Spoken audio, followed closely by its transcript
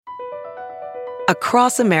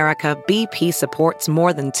Across America, BP supports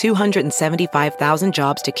more than 275,000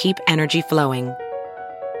 jobs to keep energy flowing.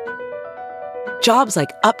 Jobs like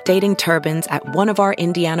updating turbines at one of our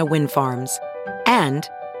Indiana wind farms and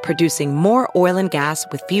producing more oil and gas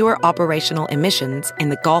with fewer operational emissions in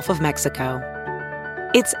the Gulf of Mexico.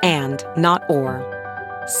 It's and, not or.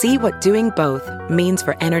 See what doing both means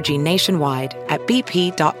for energy nationwide at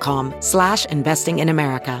bp.com/investing in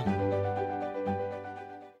America.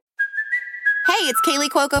 Hey, it's Kaylee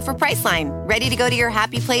Cuoco for Priceline. Ready to go to your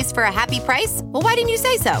happy place for a happy price? Well, why didn't you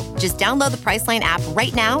say so? Just download the Priceline app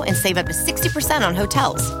right now and save up to 60% on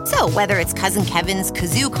hotels. So whether it's Cousin Kevin's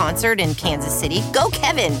Kazoo Concert in Kansas City, go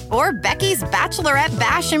Kevin, or Becky's Bachelorette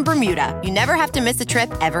Bash in Bermuda, you never have to miss a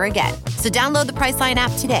trip ever again. So download the Priceline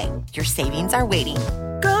app today. Your savings are waiting.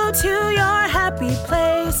 Go to your happy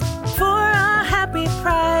place for a happy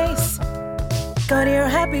price. Go to your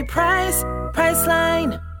happy price,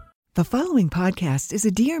 Priceline. The following podcast is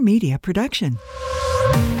a Dear Media production.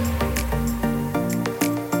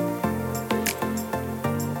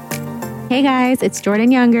 Hey guys, it's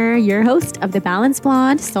Jordan Younger, your host of the Balanced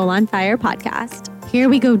Blonde Soul on Fire podcast. Here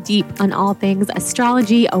we go deep on all things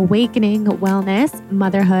astrology, awakening, wellness,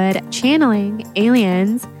 motherhood, channeling,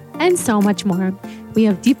 aliens, and so much more. We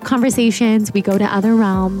have deep conversations. We go to other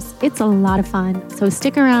realms. It's a lot of fun. So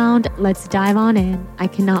stick around. Let's dive on in. I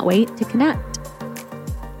cannot wait to connect.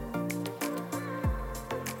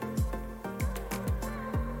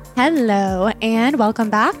 Hello, and welcome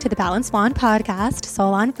back to the Balanced Blonde podcast,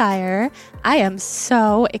 Soul on Fire. I am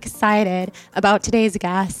so excited about today's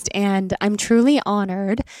guest, and I'm truly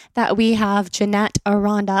honored that we have Jeannette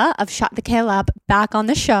Aranda of Shut the Kale Up back on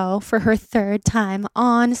the show for her third time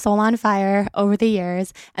on Soul on Fire over the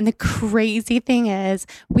years. And the crazy thing is,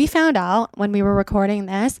 we found out when we were recording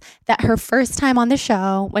this that her first time on the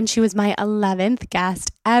show, when she was my 11th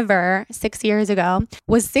guest ever 6 years ago,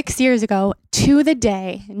 was 6 years ago to the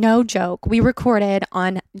day. No joke. We recorded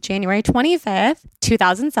on January 25th,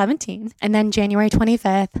 2017, and then January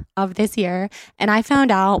 25th of this year. And I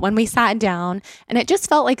found out when we sat down, and it just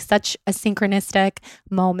felt like such a synchronistic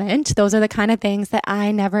moment. Those are the kind of things that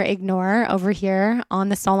I never ignore over here on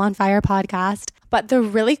the Soul on Fire podcast. But the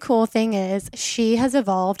really cool thing is she has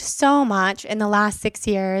evolved so much in the last 6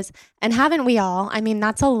 years. And haven't we all? I mean,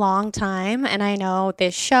 that's a long time. And I know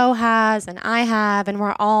this show has, and I have, and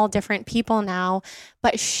we're all different people now.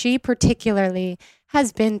 But she particularly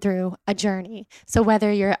has been through a journey. So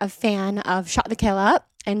whether you're a fan of Shut the Kale Up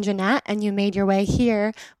and Jeannette and you made your way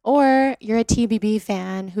here, or you're a TBB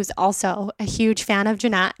fan who's also a huge fan of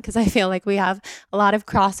Jeannette, because I feel like we have a lot of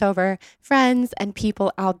crossover friends and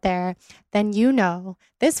people out there, then you know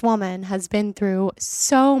this woman has been through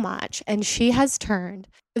so much, and she has turned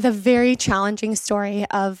the very challenging story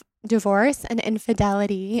of divorce and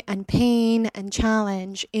infidelity and pain and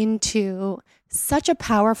challenge into such a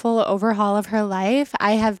powerful overhaul of her life.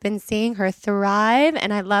 I have been seeing her thrive,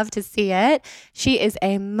 and I love to see it. She is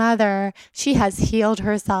a mother. She has healed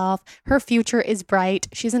herself. Her future is bright.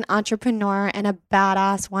 She's an entrepreneur and a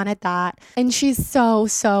badass one at that. And she's so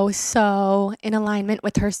in alignment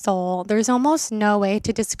with her soul. There's almost no way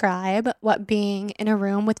to describe what being in a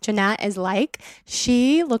room with Jeannette is like.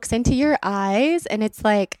 She looks into your eyes, and it's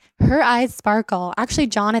like her eyes sparkle. Actually,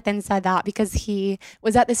 Jonathan said that because he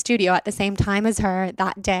was at the studio at the same time as her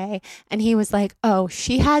that day. And he was like, oh,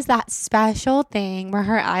 she has that special thing where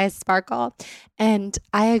her eyes sparkle. And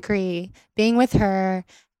I agree. Being with her,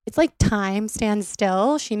 it's like time stands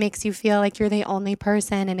still. She makes you feel like you're the only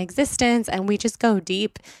person in existence, and we just go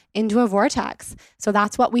deep into a vortex. So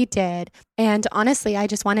that's what we did. And honestly, I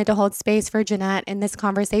just wanted to hold space for Jeannette in this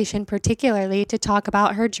conversation, particularly to talk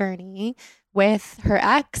about her journey with her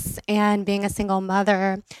ex and being a single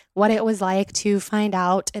mother, what it was like to find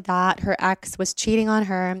out that her ex was cheating on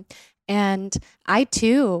her. And I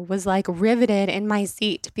too was like riveted in my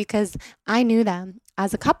seat because I knew them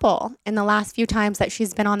as a couple. And the last few times that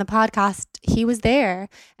she's been on the podcast, he was there.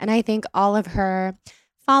 And I think all of her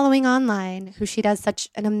following online, who she does such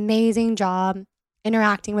an amazing job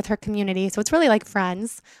interacting with her community. So it's really like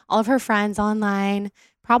friends. All of her friends online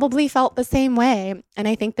probably felt the same way. And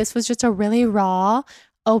I think this was just a really raw,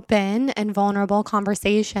 open, and vulnerable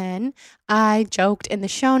conversation. I joked in the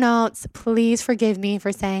show notes, please forgive me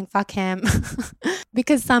for saying fuck him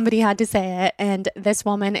because somebody had to say it. And this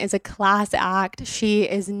woman is a class act. She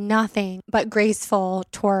is nothing but graceful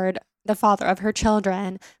toward the father of her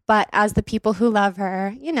children. But as the people who love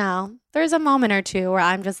her, you know, there's a moment or two where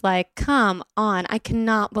I'm just like, come on, I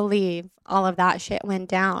cannot believe all of that shit went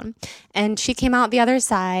down. And she came out the other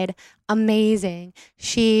side amazing.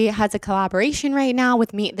 She has a collaboration right now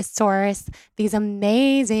with Meet the Source, these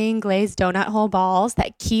amazing glazed donut hole balls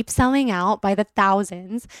that keep selling out by the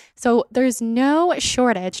thousands. So there's no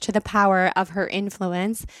shortage to the power of her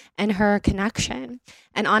influence and her connection.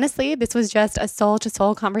 And honestly, this was just a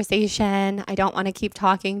soul-to-soul conversation. I don't want to keep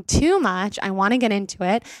talking too much. I want to get into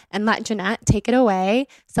it and let Jeannette take it away.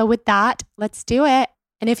 So with that, let's do it.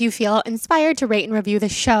 And if you feel inspired to rate and review the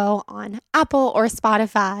show on Apple or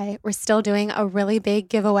Spotify, we're still doing a really big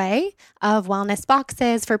giveaway of wellness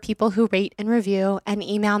boxes for people who rate and review, and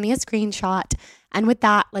email me a screenshot. And with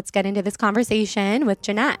that, let's get into this conversation with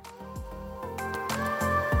Jeannette.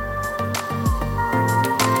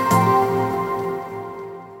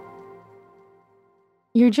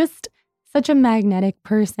 You're just such a magnetic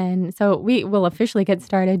person. So we will officially get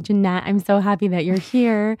started. Jeannette, I'm so happy that you're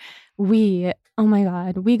here. Oh my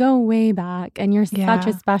God, we go way back, and you're such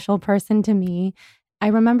a special person to me. I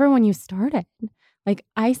remember when you started. Like,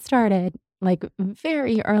 I started like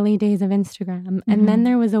very early days of Instagram, and then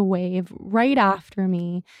there was a wave right after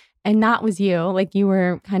me, and that was you. Like, you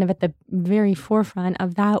were kind of at the very forefront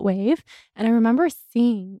of that wave. And I remember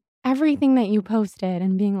seeing everything that you posted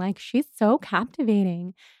and being like, she's so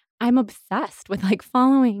captivating. I'm obsessed with like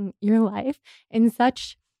following your life in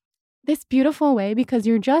such this beautiful way, because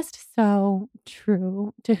you're just so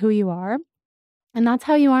true to who you are. And that's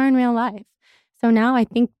how you are in real life. So now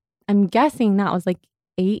I'm guessing that was like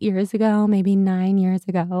 8 years ago, maybe 9 years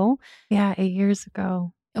ago. Yeah, 8 years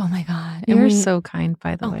ago. Oh my God. You're so kind,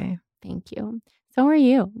 by the way. Thank you. So are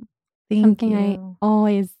you. Thank you. I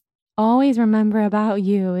always remember about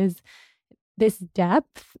you is this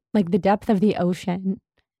depth, like the depth of the ocean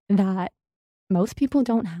that most people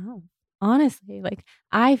don't have. Honestly, like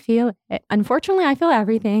I feel it. Unfortunately, I feel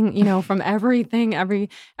everything, from everything,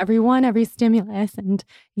 everyone, every stimulus. And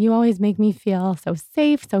you always make me feel so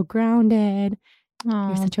safe, so grounded. Oh,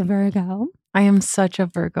 you're such a Virgo. I am such a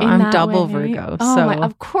Virgo. I'm double Virgo.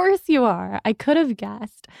 Of course you are. I could have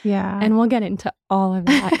guessed. Yeah. And we'll get into all of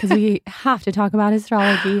that because we have to talk about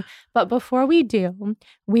astrology. But before we do,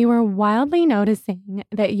 we were wildly noticing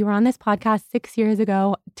that you were on this podcast 6 years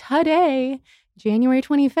ago today, January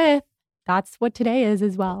 25th. That's what today is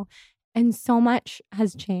as well. And so much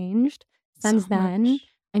has changed since then.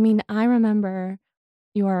 I mean, I remember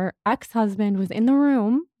your ex-husband was in the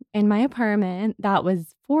room in my apartment. That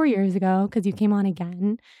was 4 years ago because you came on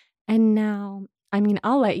again. And now, I mean,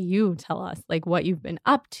 I'll let you tell us like what you've been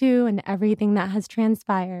up to and everything that has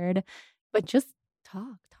transpired. But just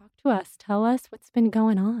talk to us. Tell us what's been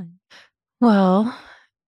going on. Well,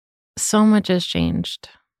 so much has changed.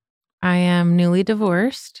 I am newly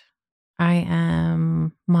divorced. I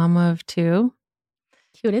am mama of 2.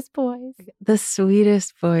 Cutest boys. The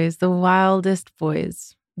sweetest boys, the wildest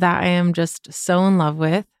boys that I am just so in love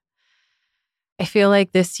with. I feel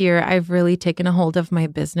like this year I've really taken a hold of my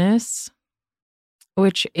business,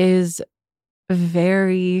 which is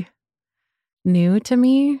very new to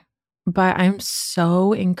me, but I'm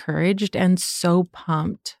so encouraged and so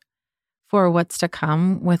pumped for what's to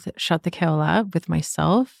come with Shut the Kale Up with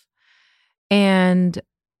myself. And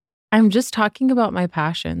I'm just talking about my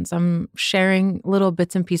passions. I'm sharing little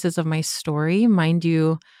bits and pieces of my story. Mind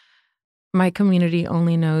you, my community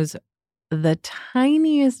only knows the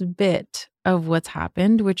tiniest bit of what's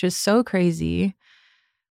happened, which is so crazy.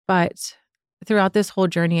 But throughout this whole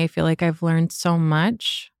journey, I feel like I've learned so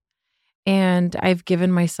much, and I've given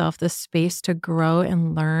myself the space to grow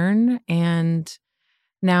and learn. And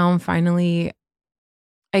now I'm finally,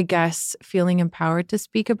 I guess, feeling empowered to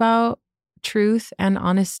speak about truth and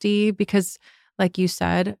honesty, because like you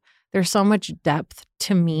said, there's so much depth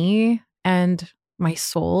to me and my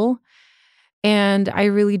soul. And I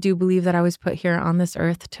really do believe that I was put here on this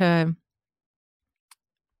earth to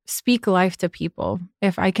speak life to people.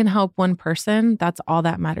 If I can help one person, that's all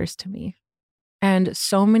that matters to me. And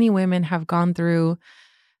so many women have gone through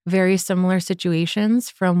very similar situations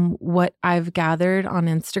from what I've gathered on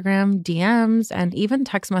Instagram, DMs, and even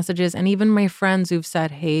text messages, and even my friends who've said,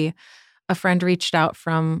 hey, a friend reached out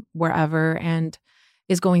from wherever and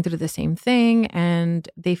is going through the same thing, and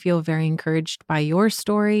they feel very encouraged by your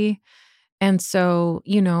story. And so,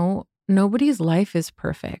 nobody's life is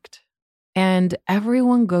perfect, and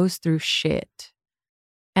everyone goes through shit,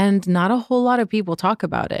 and not a whole lot of people talk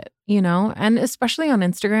about it, and especially on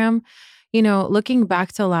Instagram, looking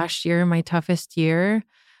back to last year, my toughest year,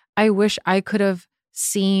 I wish I could have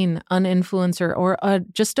seen an influencer or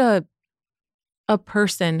just a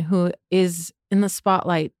person who is in the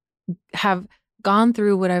spotlight have gone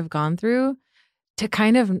through what I've gone through to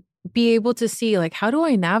kind of be able to see, like, how do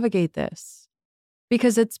I navigate this?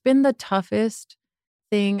 Because it's been the toughest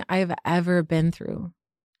thing I've ever been through.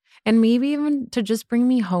 And maybe even to just bring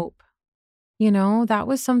me hope. That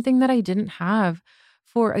was something that I didn't have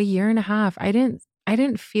for a year and a half. I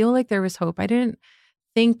didn't feel like there was hope. I didn't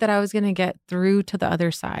think that I was going to get through to the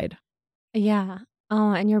other side. Yeah.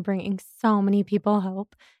 Oh, and you're bringing so many people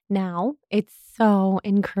hope now. It's so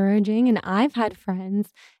encouraging. And I've had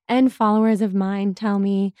friends and followers of mine tell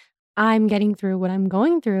me I'm getting through what I'm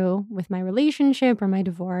going through with my relationship or my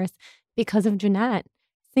divorce because of Jeannette.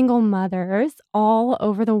 Single mothers all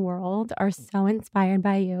over the world are so inspired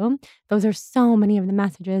by you. Those are so many of the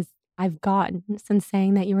messages I've gotten since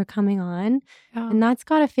saying that you were coming on. Yeah. And that's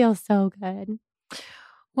got to feel so good.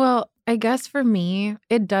 Well, I guess for me,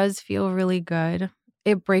 it does feel really good.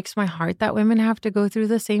 It breaks my heart that women have to go through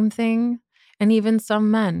the same thing. And even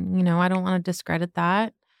some men, I don't want to discredit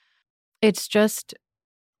that. It's just,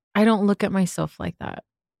 I don't look at myself like that.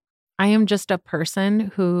 I am just a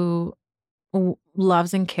person who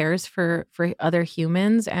loves and cares for other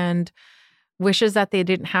humans and wishes that they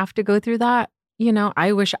didn't have to go through that.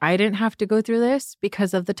 I wish I didn't have to go through this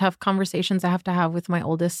because of the tough conversations I have to have with my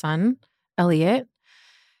oldest son, Elliot.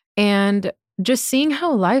 And just seeing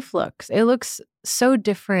how life looks, it looks so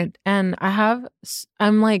different. And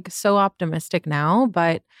I'm like so optimistic now,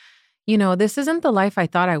 but this isn't the life I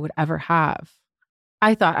thought I would ever have.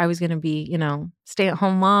 I thought I was going to be,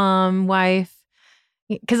 stay-at-home mom, wife,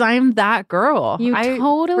 because I'm that girl. You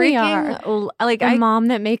totally are. Like the mom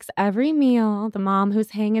that makes every meal, the mom who's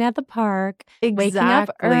hanging at the park, waking up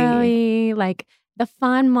early, like the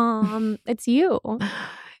fun mom. It's you.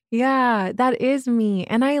 Yeah, that is me.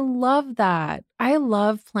 And I love that. I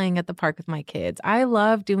love playing at the park with my kids. I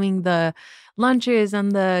love doing the lunches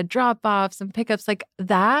and the drop-offs and pickups. Like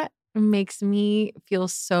that makes me feel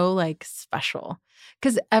so like special.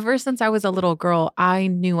 Because ever since I was a little girl, I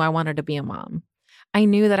knew I wanted to be a mom. I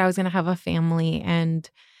knew that I was going to have a family and,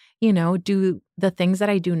 do the things that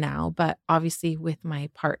I do now, but obviously with my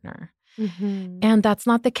partner. Mm-hmm. And that's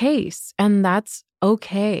not the case. And that's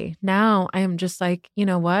okay. Now I am just like, you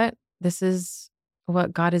know what? This is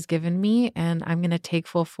what God has given me, and I'm going to take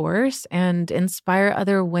full force and inspire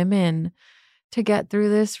other women to get through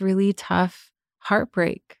this really tough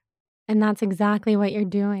heartbreak. And that's exactly what you're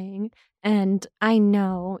doing. And I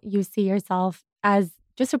know you see yourself as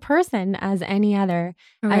just a person as any other.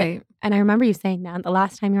 Right. And I remember you saying that the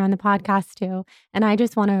last time you were on the podcast too. And I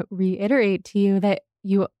just want to reiterate to you that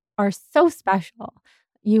you are so special.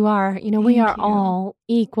 You are, we are all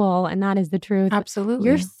equal, and that is the truth. Absolutely.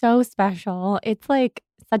 You're so special. It's like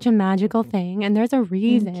such a magical thing. And there's a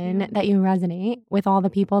reason that you resonate with all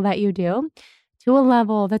the people that you do to a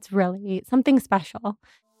level that's really something special.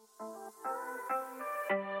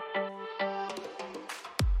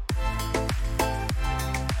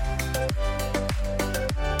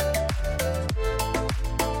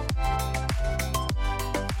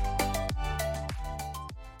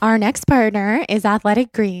 Our next partner is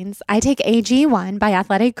Athletic Greens. I take AG1 by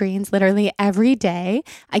Athletic Greens literally every day.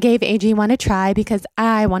 I gave AG1 a try because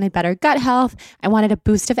I wanted better gut health. I wanted a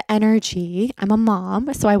boost of energy. I'm a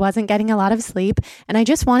mom, so I wasn't getting a lot of sleep, and I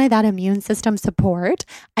just wanted that immune system support.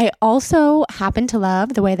 I also happen to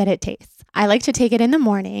love the way that it tastes. I like to take it in the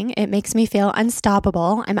morning. It makes me feel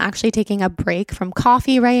unstoppable. I'm actually taking a break from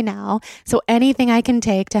coffee right now, so anything I can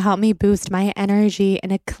take to help me boost my energy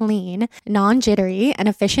in a clean, non-jittery, and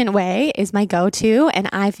efficient way is my go-to, and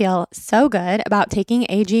I feel so good about taking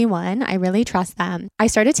AG1. I really trust them. I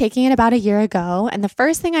started taking it about a year ago, and the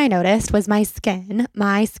first thing I noticed was my skin.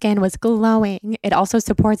 My skin was glowing. It also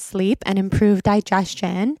supports sleep and improved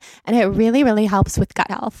digestion, and it really, really helps with gut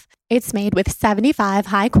health. It's made with 75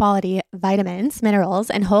 high-quality vitamins, minerals,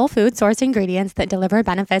 and whole food source ingredients that deliver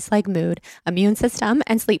benefits like mood, immune system,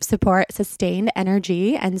 and sleep support, sustained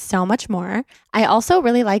energy, and so much more. I also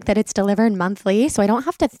really like that it's delivered monthly, so I don't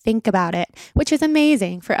have to think about it, which is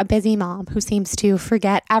amazing for a busy mom who seems to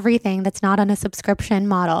forget everything that's not on a subscription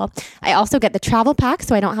model. I also get the travel pack,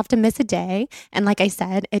 so I don't have to miss a day. And like I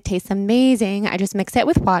said, it tastes amazing. I just mix it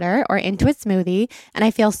with water or into a smoothie, and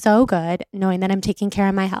I feel so good knowing that I'm taking care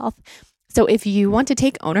of my health. So if you want to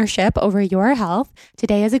take ownership over your health,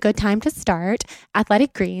 today is a good time to start.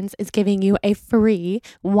 Athletic Greens is giving you a free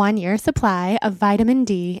 1-year supply of vitamin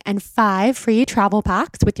D and 5 free travel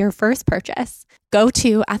packs with your first purchase. Go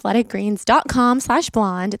to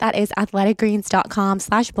athleticgreens.com/blonde. That is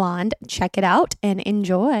athleticgreens.com/blonde. Check it out and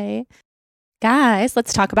enjoy. Guys,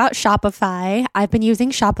 let's talk about Shopify. I've been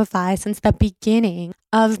using Shopify since the beginning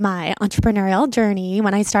of my entrepreneurial journey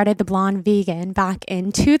when I started The Blonde Vegan back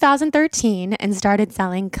in 2013 and started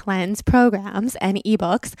selling cleanse programs and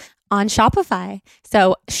ebooks on Shopify.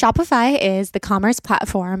 So Shopify is the commerce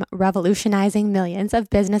platform revolutionizing millions of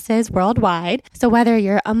businesses worldwide. So whether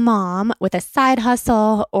you're a mom with a side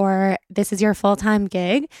hustle or this is your full-time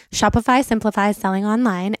gig, Shopify simplifies selling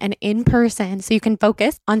online and in person so you can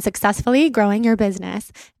focus on successfully growing your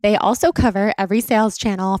business. They also cover every sales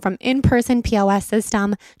channel from in-person POS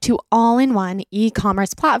system to all-in-one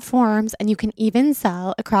e-commerce platforms, and you can even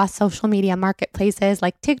sell across social media marketplaces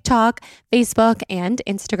like TikTok, Facebook, and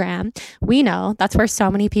Instagram. We know that's where so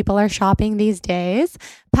many people are shopping these days.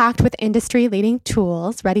 Packed with industry-leading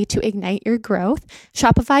tools ready to ignite your growth,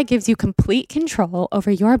 Shopify gives you complete control over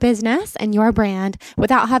your business and your brand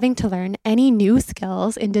without having to learn any new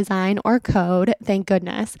skills in design or code, thank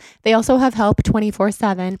goodness. They also have help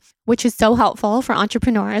 24/7, which is so helpful for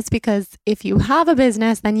entrepreneurs because if you have a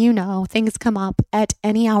business, then you know things come up at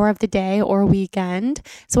any hour of the day or weekend.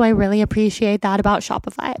 So I really appreciate that about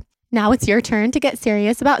Shopify. Now it's your turn to get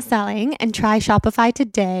serious about selling and try Shopify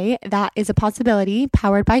today. That is a possibility,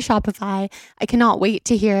 powered by Shopify. I cannot wait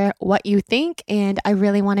to hear what you think, and I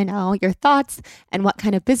really want to know your thoughts and what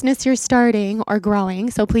kind of business you're starting or growing.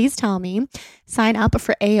 So please tell me. Sign up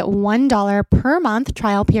for a $1 per month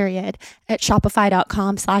trial period at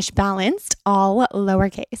shopify.com/balanced, all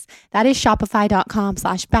lowercase. That is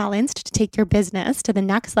shopify.com/balanced to take your business to the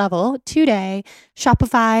next level today.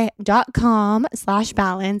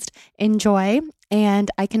 Shopify.com/balanced. Enjoy,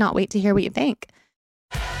 and I cannot wait to hear what you think.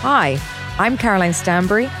 Hi, I'm Caroline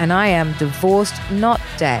Stanbury, and I am divorced, not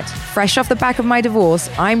dead. Fresh off the back of my divorce,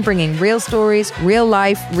 I'm bringing real stories, real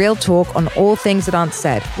life, real talk on all things that aren't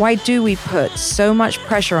said. Why do we put so much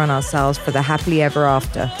pressure on ourselves for the happily ever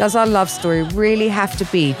after? Does our love story really have to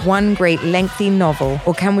be one great lengthy novel,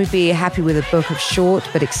 or can we be happy with a book of short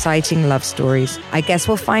but exciting love stories? I guess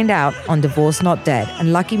we'll find out on Divorced Not Dead,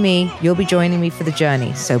 and lucky me, you'll be joining me for the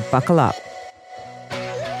journey, so buckle up.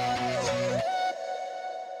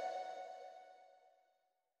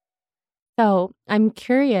 So I'm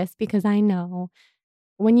curious because I know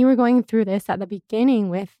when you were going through this at the beginning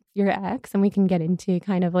with your ex, and we can get into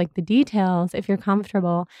kind of like the details if you're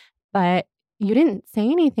comfortable, but you didn't say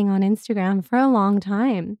anything on Instagram for a long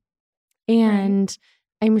time. And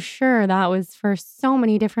I'm sure that was for so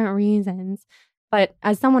many different reasons. But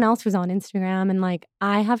as someone else who's on Instagram, and like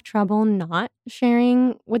I have trouble not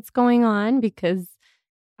sharing what's going on because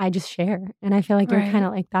I just share. And I feel like you're kind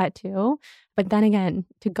of like that too. But then again,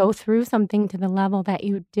 to go through something to the level that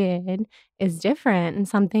you did is different and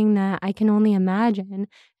something that I can only imagine.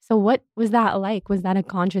 So what was that like? Was that a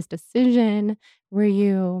conscious decision?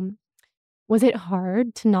 Was it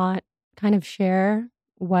hard to not kind of share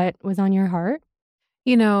what was on your heart?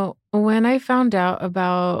 You know, when I found out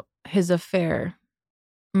about his affair,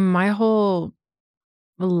 my whole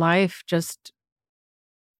life just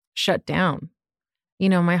shut down. You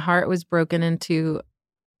know, my heart was broken into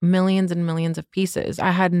millions and millions of pieces. I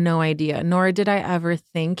had no idea, nor did I ever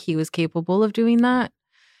think he was capable of doing that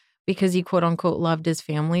because he quote unquote loved his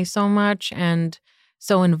family so much and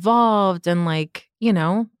so involved and like, you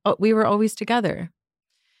know, we were always together.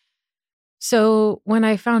 So when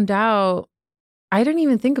I found out, I didn't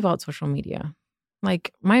even think about social media.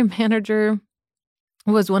 Like my manager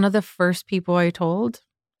was one of the first people I told,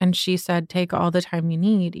 and she said, take all the time you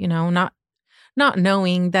need, you know, not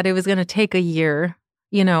knowing that it was going to take a year,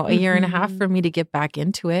 you know, a year and a half for me to get back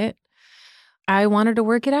into it. I wanted to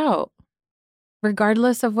work it out,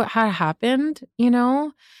 regardless of what had happened, you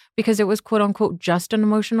know, because it was quote unquote just an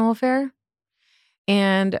emotional affair.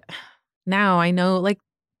 And now I know like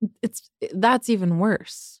that's even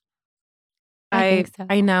worse. I think so.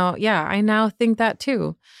 I now think that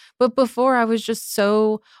too. But before I was just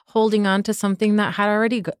so holding on to something that had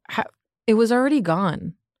already, it was already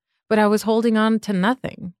gone. But I was holding on to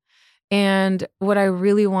nothing. And what I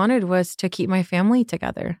really wanted was to keep my family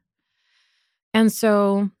together. And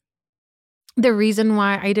so the reason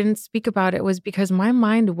why I didn't speak about it was because my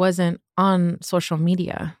mind wasn't on social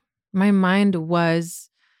media. My mind was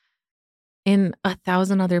in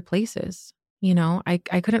 1,000 other places. You know, I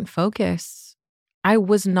couldn't focus. I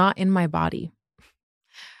was not in my body.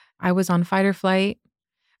 I was on fight or flight.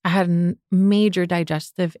 I had major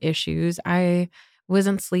digestive issues. I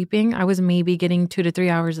wasn't sleeping. I was maybe getting 2 to 3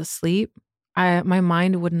 hours of sleep. My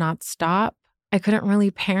mind would not stop. I couldn't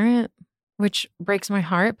really parent, which breaks my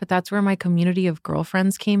heart, but that's where my community of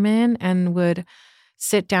girlfriends came in and would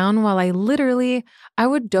sit down while I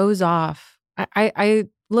would doze off. I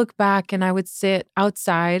look back and I would sit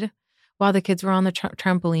outside while the kids were on the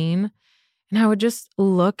trampoline, and I would just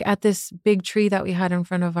look at this big tree that we had in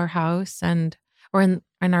front of our house or in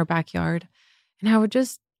our backyard, and I would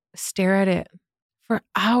just stare at it for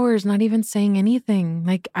hours, not even saying anything.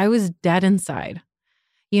 Like I was dead inside,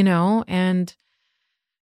 and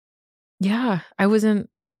yeah,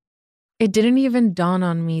 it didn't even dawn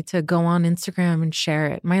on me to go on Instagram and share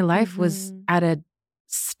it. My life was at a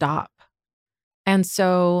stop. And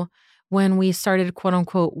so when we started, quote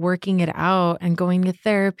unquote, working it out and going to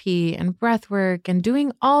therapy and breath work and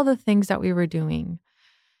doing all the things that we were doing,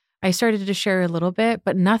 I started to share a little bit,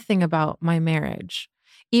 but nothing about my marriage.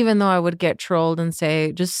 Even though I would get trolled and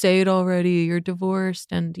say, just say it already, you're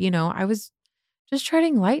divorced. And, I was just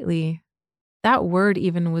treading lightly. That word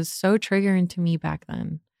even was so triggering to me back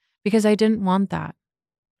then because I didn't want that.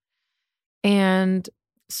 And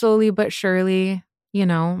slowly but surely,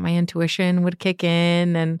 my intuition would kick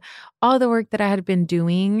in, and all the work that I had been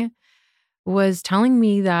doing was telling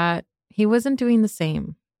me that he wasn't doing the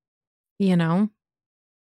same,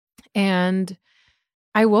 and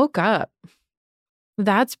I woke up.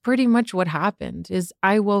 That's pretty much what happened. Is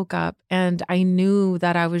I woke up and I knew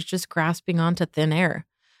that I was just grasping onto thin air.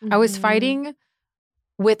 I was fighting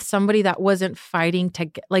with somebody that wasn't fighting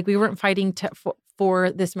like we weren't fighting for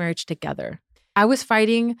this marriage together. I was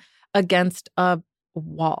fighting against a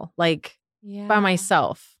wall, like by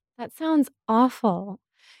myself. That sounds awful.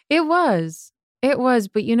 It was,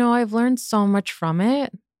 but I've learned so much from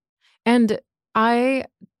it. And I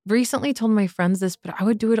recently told my friends this, but I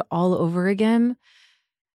would do it all over again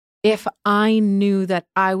if I knew that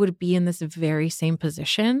I would be in this very same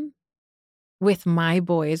position with my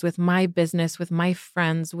boys, with my business, with my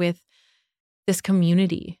friends, with this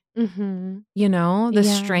community. The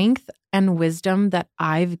strength and wisdom that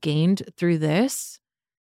I've gained through this,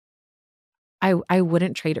 I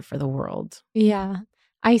wouldn't trade it for the world. Yeah.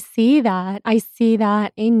 I see that. I see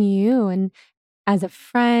that in you. And as a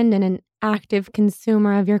friend and an active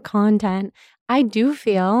consumer of your content, I do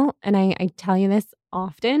feel, and I tell you this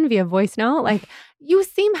often via voice note, like you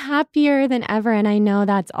seem happier than ever. And I know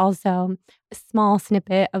that's also a small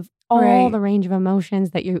snippet of all the range of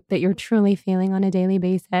emotions that you're truly feeling on a daily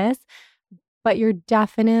basis. But you're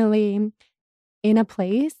definitely in a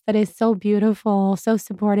place that is so beautiful, so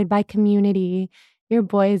supported by community. Your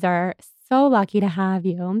boys are so lucky to have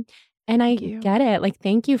you. And I get it. Like,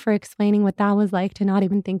 thank you for explaining what that was like to not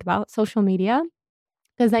even think about social media.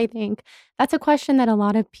 Because I think that's a question that a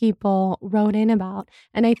lot of people wrote in about.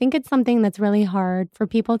 And I think it's something that's really hard for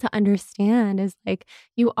people to understand is like,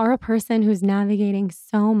 you are a person who's navigating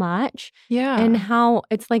so much. Yeah. And how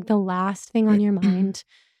it's like the last thing on your mind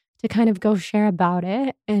to kind of go share about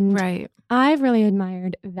it. And I've really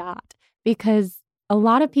admired that because a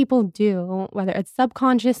lot of people do, whether it's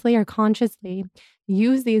subconsciously or consciously,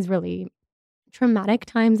 use these really traumatic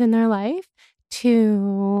times in their life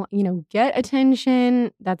to, get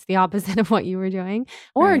attention. That's the opposite of what you were doing,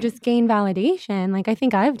 or just gain validation. Like, I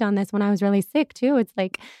think I've done this when I was really sick too. It's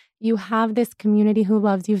like you have this community who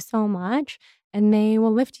loves you so much and they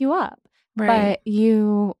will lift you up, but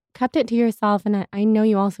you kept it to yourself. And I know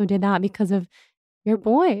you also did that because of your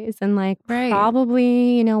boys and like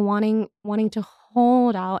probably, wanting to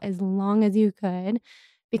hold out as long as you could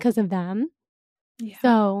because of them. Yeah.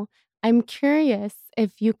 So I'm curious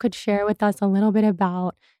if you could share with us a little bit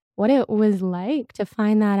about what it was like to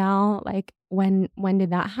find that out. Like when did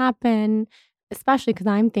that happen? Especially because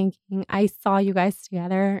I'm thinking I saw you guys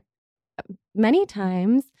together many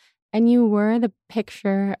times and you were the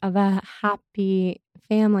picture of a happy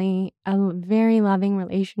family, a very loving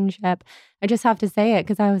relationship. I just have to say it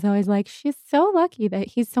because I was always like, she's so lucky that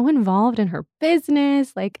he's so involved in her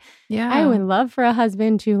business. Like, I would love for a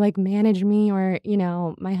husband to like manage me or,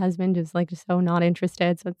 my husband is like so not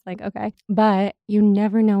interested. So it's like, okay. But you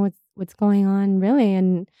never know what's going on really.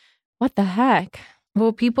 And what the heck?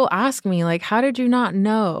 Well, people ask me like, how did you not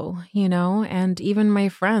know? And even my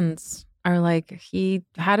friends are like, he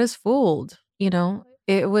had us fooled.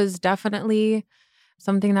 It was definitely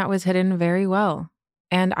something that was hidden very well.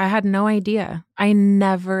 And I had no idea. I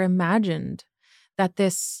never imagined that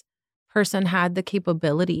this person had the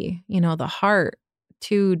capability, the heart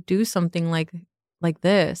to do something like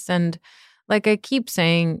this. And like I keep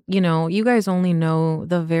saying, you guys only know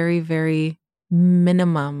the very, very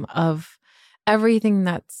minimum of everything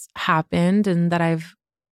that's happened and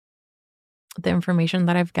the information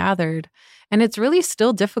that I've gathered. And it's really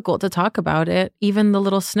still difficult to talk about it, even the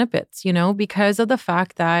little snippets, because of the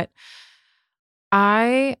fact that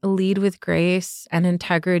I lead with grace and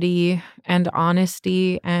integrity and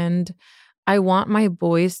honesty. And I want my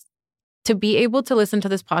boys to be able to listen to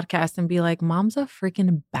this podcast and be like, Mom's a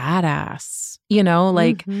freaking badass.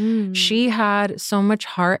 Like she had so much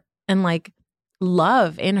heart and like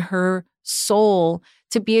love in her soul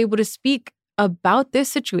to be able to speak about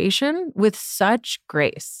this situation with such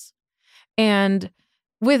grace. And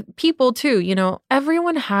with people too, you know,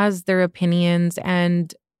 everyone has their opinions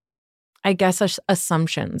and I guess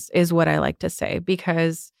assumptions is what I like to say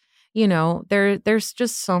because, you know, there's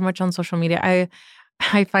just so much on social media.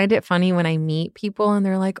 I find it funny when I meet people and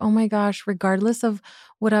they're like, oh my gosh, regardless of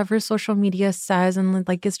whatever social media says and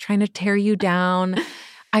like is trying to tear you down,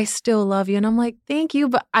 I still love you. And I'm like, thank you.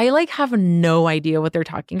 But I like have no idea what they're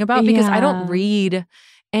talking about because I don't read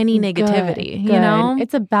any negativity, good. You know?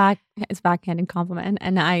 It's backhanded compliment.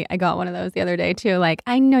 And I got one of those the other day too. Like,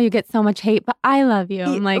 I know you get so much hate, but I love you.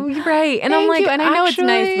 I'm like, right. And I'm like, you. And I know it's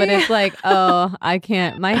nice, but actually- it's like, oh, I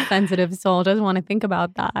can't. My sensitive soul doesn't want to think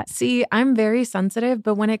about that. See, I'm very sensitive,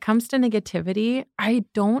 but when it comes to negativity, I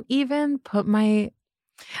don't even put my,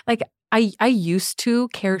 like, I used to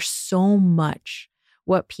care so much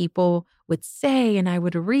what people would say and I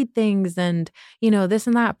would read things and, you know, this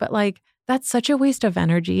and that. But like, that's such a waste of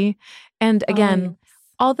energy. And again,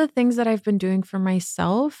 all the things that I've been doing for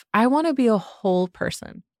myself, I want to be a whole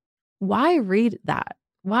person. Why read that?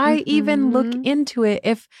 Why even look into it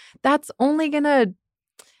if that's only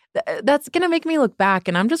that's gonna make me look back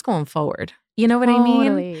and I'm just going forward. You know what I mean?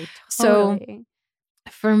 Totally. So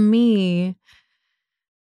for me,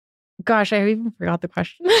 gosh, I even forgot the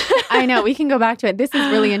question. I know. We can go back to it. This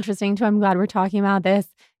is really interesting too. I'm glad we're talking about this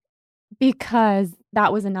because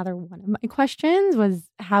that was another one of my questions was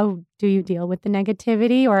how do you deal with the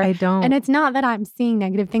negativity? Or I don't. And it's not that I'm seeing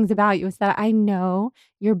negative things about you. It's that I know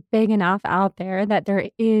you're big enough out there that there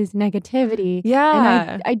is negativity.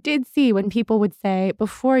 Yeah. And I did see when people would say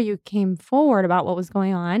before you came forward about what was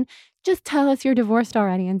going on, just tell us you're divorced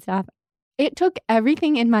already and stuff. It took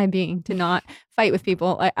everything in my being to not fight with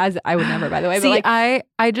people, as I would never, by the way. See, but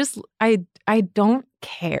like, I don't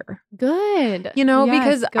care. Good. You know,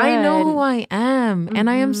 Yes, because I know who good. I am and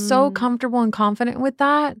I am so comfortable and confident with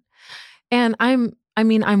that. And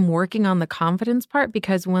I'm working on the confidence part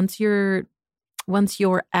because once your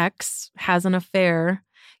ex has an affair,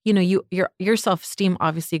 you know, your self-esteem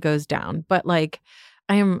obviously goes down. But like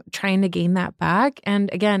I am trying to gain that back.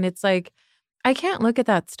 And again, it's like I can't look at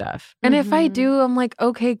that stuff. And if I do, I'm like,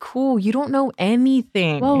 okay, cool. You don't know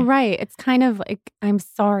anything. Well, right. It's kind of like, I'm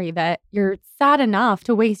sorry that you're sad enough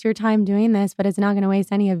to waste your time doing this, but it's not going to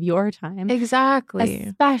waste any of your time. Exactly.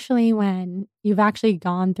 Especially when you've actually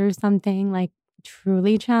gone through something like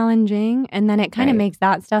truly challenging. And then it kind of makes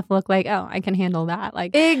that stuff look like, oh, I can handle that.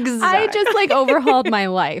 Like, exactly. I just like overhauled my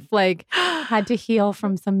life, like had to heal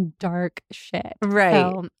from some dark shit. Right.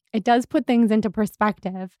 So it does put things into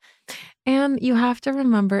perspective. And you have to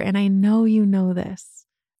remember, and I know you know this,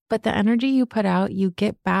 but the energy you put out, you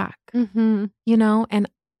get back, you know? And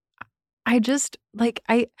I just like,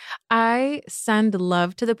 I send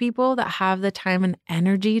love to the people that have the time and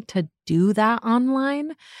energy to do that online.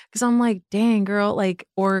 Cause I'm like, dang girl, like,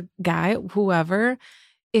 or guy, whoever,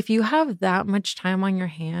 if you have that much time on your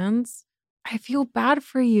hands, I feel bad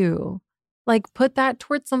for you. Like put that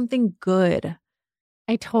towards something good.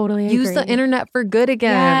 I totally agree. Use the internet for good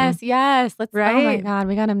again. Yes. Let's, right? Oh my God,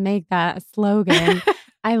 we got to make that a slogan.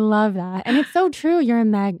 I love that. And it's so true. You're a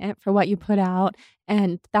magnet for what you put out.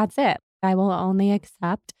 And that's it. I will only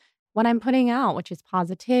accept what I'm putting out, which is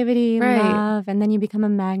positivity, love. And then you become a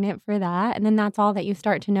magnet for that. And then that's all that you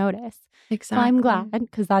start to notice. Exactly. So I'm glad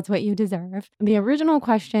because that's what you deserve. The original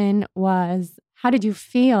question was, how did you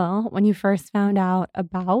feel when you first found out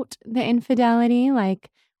about the infidelity? Like,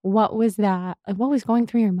 what was that? Like, what was going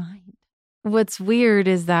through your mind? What's weird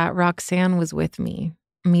is that Roxanne was with me,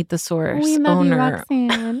 Meet the Source We love you, owner.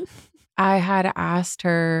 Roxanne. I had asked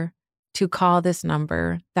her to call this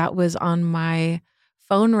number that was on my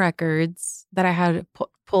phone records that I had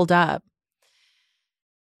pulled up.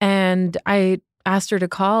 And I asked her to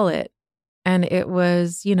call it. And it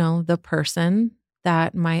was, you know, the person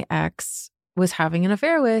that my ex was having an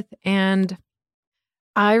affair with. And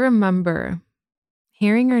I remember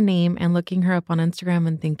hearing her name and looking her up on Instagram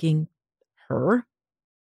and thinking, her?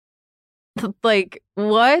 Like,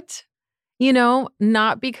 what? You know,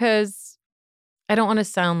 not because I don't want to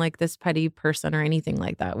sound like this petty person or anything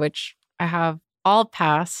like that, which I have all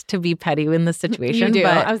pass to be petty in this situation. You do.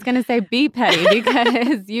 But I was going to say be petty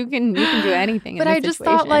because you can do anything. But in this I just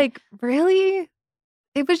situation. thought like, really?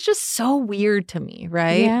 It was just so weird to me,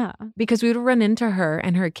 right? Yeah. Because we would run into her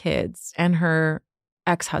and her kids and her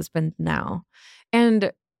ex-husband now.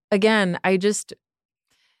 And again,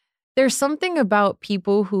 there's something about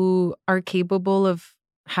people who are capable of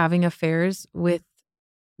having affairs with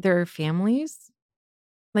their families.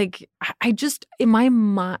 Like, I just, in my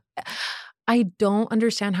mind, I don't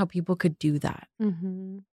understand how people could do that.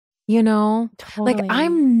 Mm-hmm. you know? Totally. Like,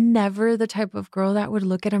 I'm never the type of girl that would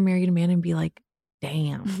look at a married man and be like,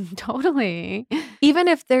 damn. Totally. Even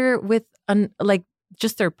if they're with like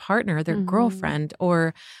just their partner, their Mhm. girlfriend,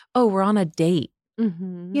 or, oh, we're on a date.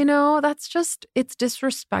 Mhm. You know, that's just, it's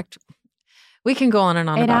disrespect. We can go on and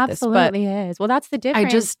on It about this, but absolutely is. Well, that's the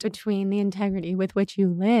difference just- between the integrity with which you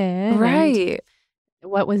live and right.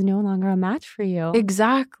 what was no longer a match for you.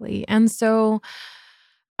 Exactly. And so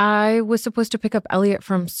I was supposed to pick up Elliot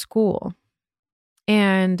from school.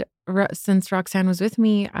 And since Roxanne was with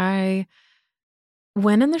me, I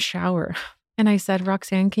went in the shower and I said,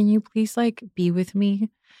 Roxanne, can you please like be with me?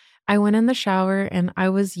 I went in the shower and I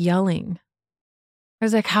was yelling. I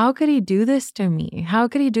was like, how could he do this to me? How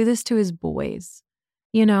could he do this to his boys?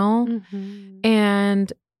 You know? Mhm.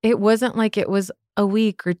 And it wasn't like it was a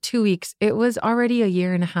week or 2 weeks. It was already a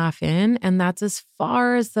year and a half in. And that's as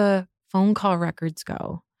far as the phone call records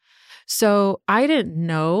go. So I didn't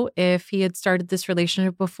know if he had started this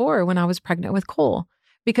relationship before when I was pregnant with Cole.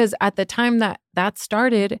 Because at the time that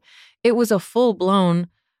started, it was a full blown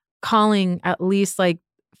calling at least like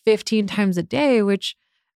 15 times a day, which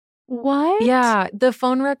What? yeah, the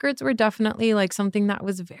phone records were definitely like something that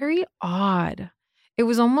was very odd. It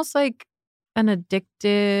was almost like an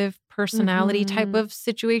addictive personality type Mhm. of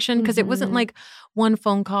situation because it wasn't Mhm. like one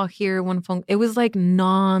phone call here, one phone. It was like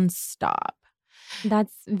nonstop.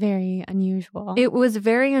 That's very unusual. It was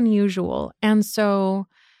very unusual. And so,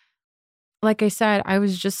 like I said, I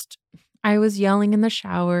was yelling in the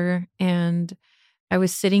shower and I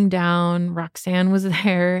was sitting down. Roxanne was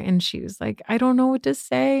there and she was like, I don't know what to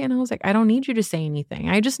say. And I was like, I don't need you to say anything.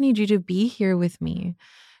 I just need you to be here with me.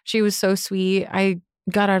 She was so sweet. I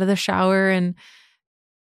got out of the shower and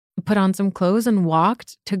put on some clothes and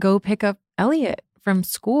walked to go pick up Elliot from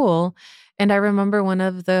school. And I remember one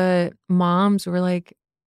of the moms were like,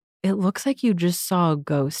 it looks like you just saw a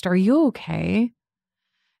ghost. Are you okay?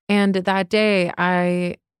 And that day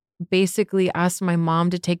I basically asked my mom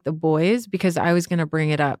to take the boys because I was going to bring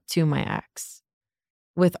it up to my ex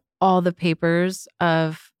with all the papers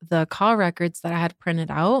of the call records that I had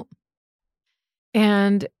printed out.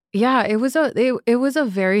 And yeah, it was a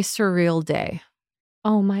very surreal day.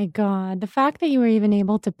 Oh my God. The fact that you were even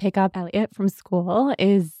able to pick up Elliot from school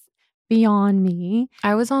is beyond me.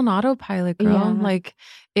 I was on autopilot, girl. Yeah. Like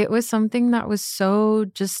it was something that was so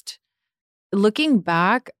just looking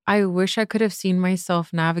back, I wish I could have seen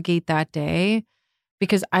myself navigate that day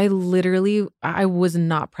because I was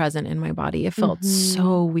not present in my body. It felt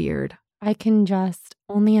so weird. I can just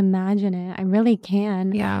only imagine it. I really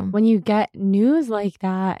can. Yeah. When you get news like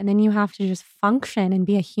that and then you have to just function and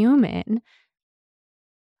be a human,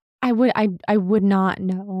 I would not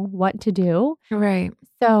know what to do. Right.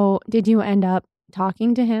 So did you end up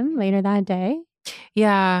talking to him later that day?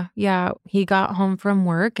 Yeah. Yeah. He got home from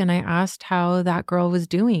work and I asked how that girl was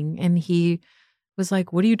doing. And he was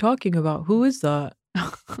like, what are you talking about? Who is that?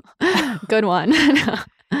 Good one.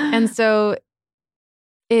 And so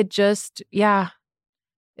it just, yeah,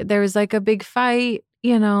 there was like a big fight,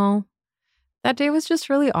 you know. That day was just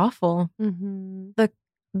really awful. Mhm.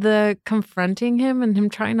 The confronting him and him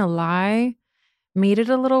trying to lie made it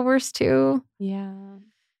a little worse too. Yeah.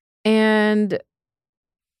 And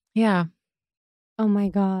yeah. Oh my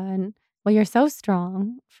God. Well, you're so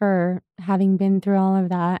strong for having been through all of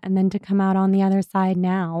that and then to come out on the other side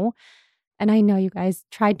now. And I know you guys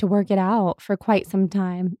tried to work it out for quite some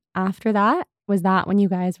time after that. Was that when you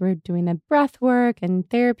guys were doing the breath work and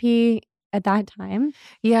therapy at that time?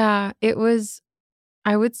 Yeah, it was,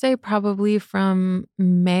 I would say probably from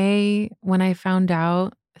May when I found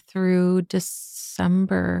out through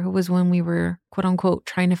December was when we were quote unquote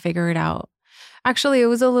trying to figure it out. Actually, it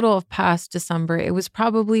was a little past December. It was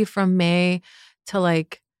probably from May to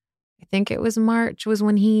like, I think it was March was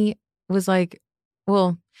when he was like,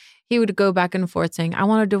 well, he would go back and forth saying, I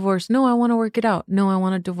want a divorce. No, I want to work it out. No, I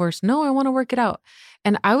want a divorce. No, I want to work it out.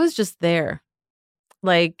 And I was just there,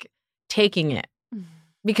 like taking it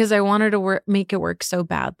because I wanted to make it work so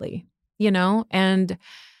badly, you know? And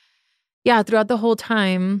yeah, throughout the whole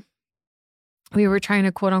time, we were trying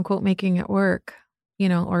to quote unquote making it work, you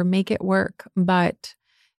know, or make it work. But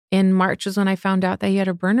in March was when I found out that he had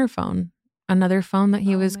a burner phone, another phone that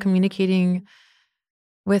he was communicating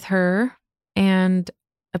with her. And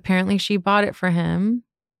apparently she bought it for him.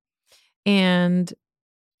 And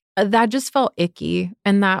that just felt icky.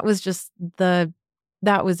 And that was just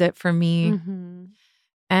that was it for me. Mm-hmm.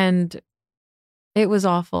 And it was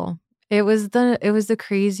awful. It was the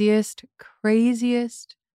craziest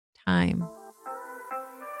time.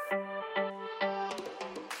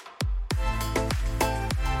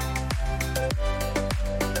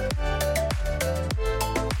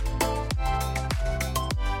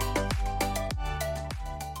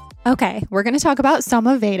 Okay, we're going to talk about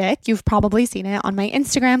Soma Vedic. You've probably seen it on my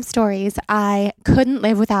Instagram stories. I couldn't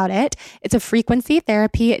live without it. It's a frequency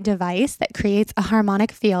therapy device that creates a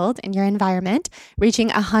harmonic field in your environment, reaching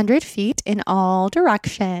 100 feet in all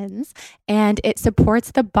directions. And it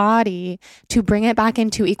supports the body to bring it back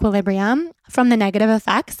into equilibrium from the negative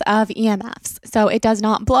effects of EMFs. So it does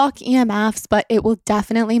not block EMFs, but it will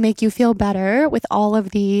definitely make you feel better with all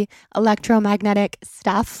of the electromagnetic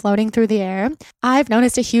stuff floating through the air. I've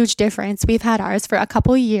noticed a huge difference. We've had ours for a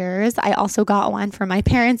couple years. I also got one for my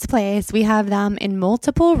parents' place. We have them in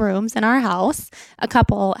multiple rooms in our house. A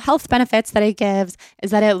couple health benefits that it gives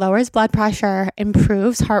is that it lowers blood pressure,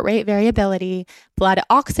 improves heart rate variability, blood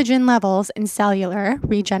oxygen levels, and cellular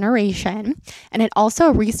regeneration. And it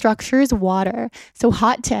also restructures water. So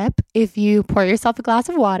hot tip, if you pour yourself a glass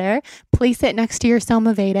of water, place it next to your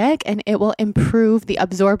Soma Vedic and it will improve the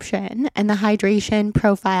absorption and the hydration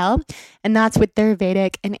profile. And that's with their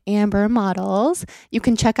Vedic and Amber models. You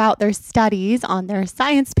can check out their studies on their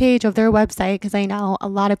science page of their website because I know a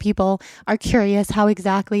lot of people are curious how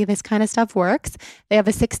exactly this kind of stuff works. They have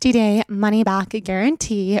a 60-day money-back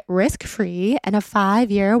guarantee, risk-free, and a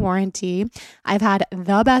 5-year warranty. I've had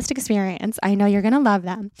the best experience. I know you're going to love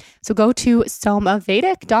them. So go to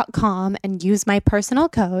somavedic.com and use my personal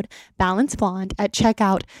code BalanceBlonde at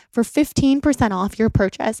checkout for 15% off your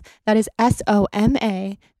purchase. That is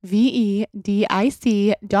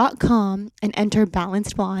SOMAVEDIC.com and enter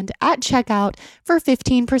BalanceBlonde at checkout for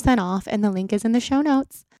 15% off. And the link is in the show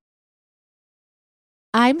notes.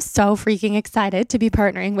 I'm so freaking excited to be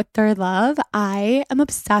partnering with Third Love. I am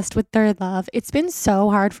obsessed with Third Love. It's been so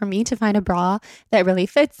hard for me to find a bra that really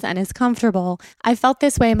fits and is comfortable. I felt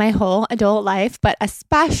this way my whole adult life, but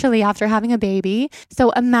especially after having a baby.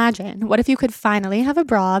 So imagine, what if you could finally have a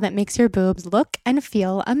bra that makes your boobs look and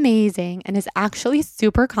feel amazing and is actually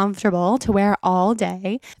super comfortable to wear all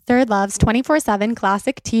day? Third Love's 24/7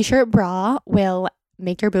 classic t-shirt bra will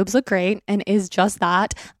make your boobs look great and is just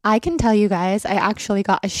that. I can tell you guys, I actually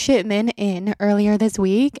got a shipment in earlier this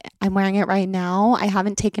week. I'm wearing it right now. I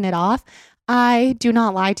haven't taken it off. I do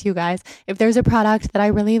not lie to you guys. If there's a product that I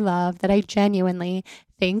really love, that I genuinely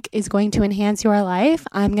think is going to enhance your life,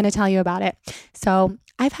 I'm going to tell you about it. So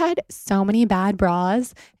I've had so many bad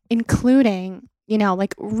bras, including,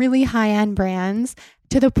 like really high-end brands,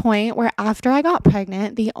 to the point where after I got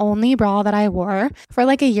pregnant, the only bra that I wore for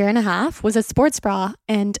like a year and a half was a sports bra.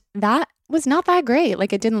 And that was not that great.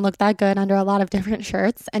 Like, it didn't look that good under a lot of different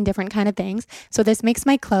shirts and different kind of things. So this makes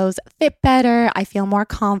my clothes fit better. I feel more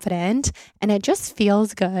confident and it just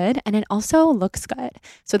feels good. And it also looks good.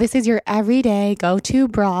 So this is your everyday go-to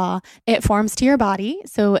bra. It forms to your body.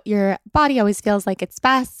 So your body always feels like it's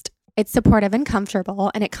best. It's supportive and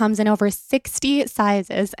comfortable, and it comes in over 60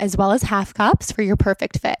 sizes as well as half cups for your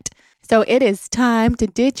perfect fit. So it is time to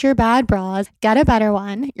ditch your bad bras, get a better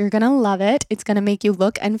one. You're going to love it. It's going to make you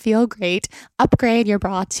look and feel great. Upgrade your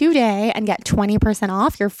bra today and get 20%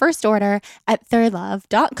 off your first order at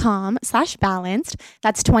thirdlove.com/balanced.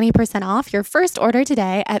 That's 20% off your first order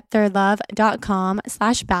today at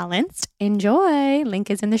thirdlove.com/balanced. Enjoy. Link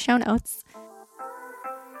is in the show notes.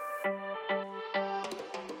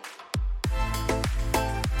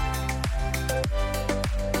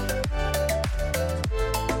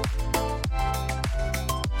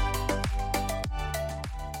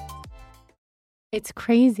 It's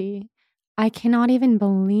crazy. I cannot even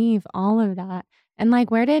believe all of that. And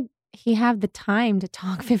like, where did he have the time to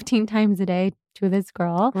talk 15 times a day to this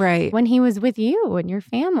girl? Right. When he was with you and your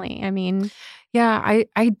family. I mean, yeah,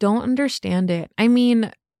 I don't understand it. I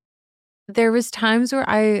mean, there was times where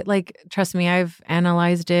trust me, I've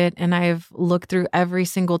analyzed it and I've looked through every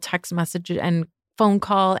single text message and phone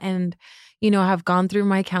call and, have gone through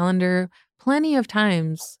my calendar plenty of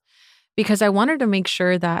times because I wanted to make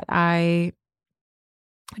sure that I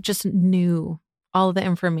just knew all the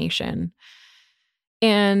information.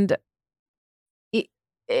 And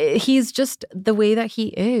he's just the way that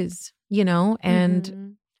he is,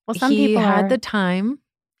 and well, some he people had the time.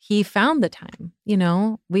 He found the time,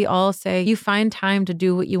 we all say you find time to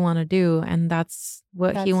do what you want to do. And that's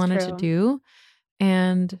what he wanted to do.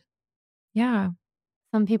 And yeah.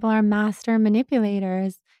 Some people are master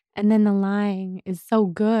manipulators. And then the lying is so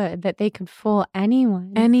good that they could fool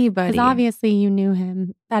anyone. Anybody. Because obviously you knew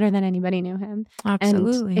him better than anybody knew him.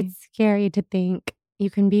 Absolutely. And it's scary to think you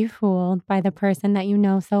can be fooled by the person that you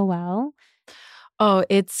know so well. Oh,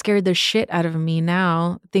 it scared the shit out of me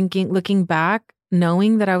now. Looking back,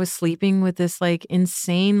 knowing that I was sleeping with this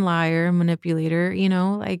insane liar, manipulator,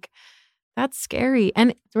 that's scary.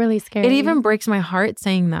 And it's really scary. It even breaks my heart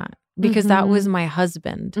saying that because that was my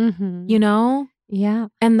husband, Yeah.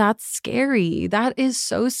 And that's scary. That is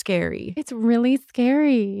so scary. It's really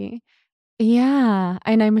scary. Yeah.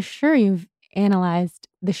 And I'm sure you've analyzed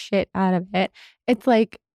the shit out of it. It's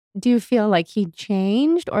like, do you feel like he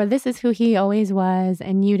changed, or this is who he always was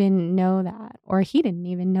and you didn't know that, or he didn't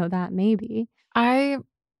even know that maybe? I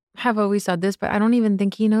have always said this, but I don't even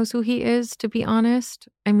think he knows who he is, to be honest.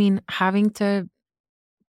 I mean, having to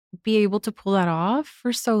be able to pull that off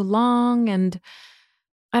for so long, and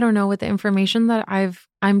I don't know, with the information that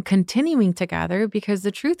I'm continuing to gather, because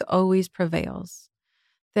the truth always prevails.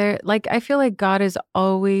 I feel like God has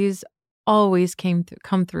always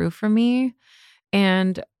come through for me,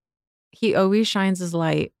 and he always shines his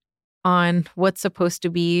light on what's supposed to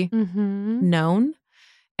be known.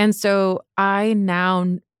 And so I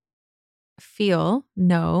now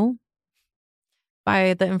know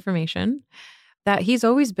by the information that he's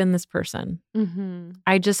always been this person.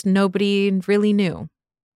 Nobody really knew.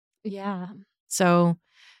 Yeah. So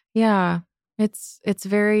yeah, it's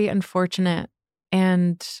very unfortunate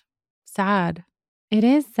and sad. It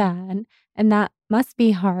is sad. And that must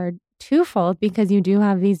be hard twofold, because you do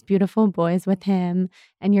have these beautiful boys with him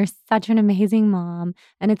and you're such an amazing mom.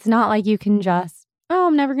 And it's not like you can just, oh,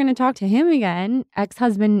 I'm never going to talk to him again,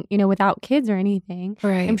 ex-husband, without kids or anything.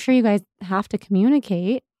 Right. I'm sure you guys have to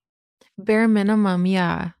communicate. Bare minimum,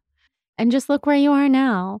 yeah. And just look where you are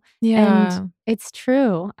now. Yeah. And it's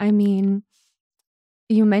true. I mean,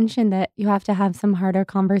 you mentioned that you have to have some harder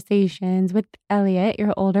conversations with Elliot,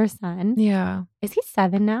 your older son. Yeah. Is he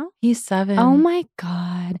 7 now? He's 7. Oh my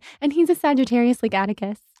God. And he's a Sagittarius like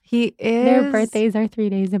Atticus. He is. Their birthdays are 3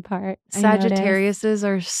 days apart. Sagittariuses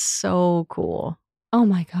are so cool. Oh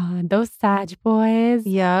my God. Those Sag boys.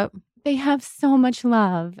 Yep. They have so much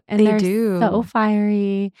love. And They they're do. so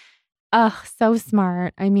fiery. Ugh, so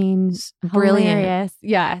smart. I mean, Brilliant. hilarious.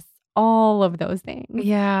 Yes. All of those things.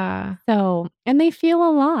 Yeah. So, and they feel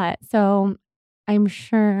a lot. So I'm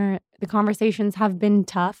sure the conversations have been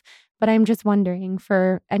tough, but I'm just wondering,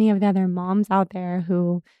 for any of the other moms out there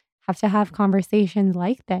who have to have conversations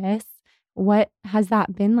like this, what has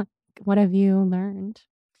that been like? What have you learned?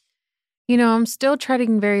 I'm still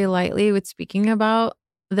treading very lightly with speaking about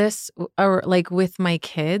this, or like with my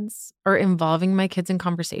kids, or involving my kids in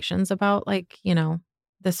conversations about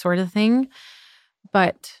this sort of thing.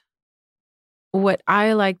 But what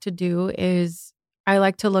I like to do is I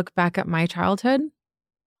like to look back at my childhood,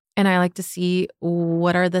 and I like to see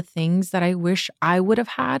what are the things that I wish I would have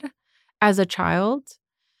had as a child.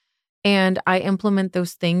 And I implement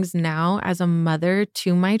those things now as a mother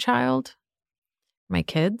to my child, my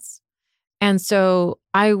kids. And so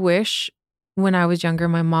I wish when I was younger,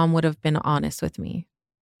 my mom would have been honest with me.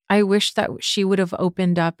 I wish that she would have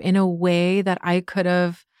opened up in a way that I could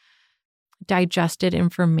have digested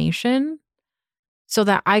information, so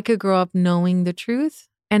that I could grow up knowing the truth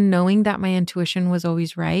and knowing that my intuition was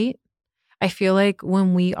always right. I feel like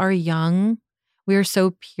when we are young, we are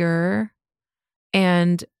so pure,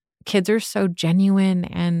 and kids are so genuine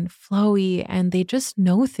and flowy, and they just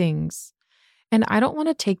know things. And I don't want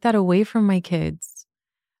to take that away from my kids.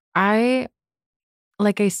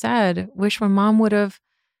 Like I said, wish my mom would have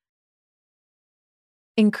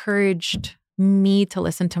encouraged me to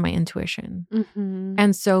listen to my intuition.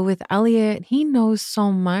 And so with Elliot, he knows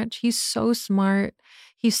so much. He's so smart.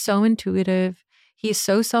 He's so intuitive. He's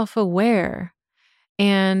so self-aware.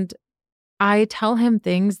 And I tell him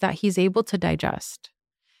things that he's able to digest.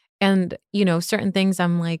 And, certain things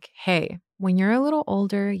I'm like, hey, when you're a little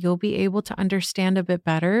older, you'll be able to understand a bit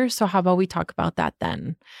better. So how about we talk about that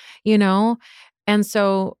then? And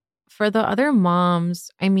so for the other moms,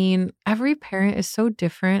 I mean, every parent is so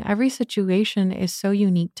different. Every situation is so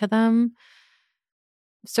unique to them.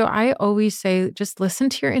 So I always say, just listen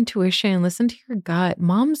to your intuition, listen to your gut.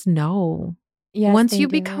 Moms know. Yes, Once they you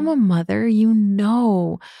do. become a mother, you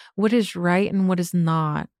know what is right and what is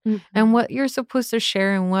not, and what you're supposed to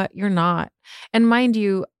share and what you're not. And mind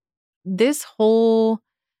you, this whole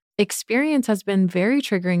experience has been very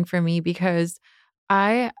triggering for me, because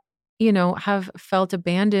I have felt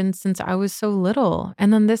abandoned since I was so little.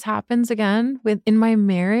 And then this happens again in my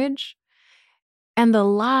marriage, and the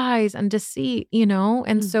lies and deceit,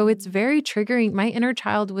 and so it's very triggering. My inner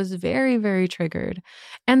child was very, very triggered,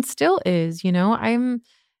 and still is. I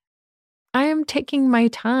am taking my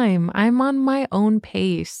time. I'm on my own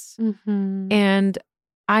pace. And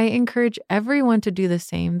I encourage everyone to do the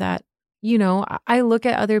same. That, I look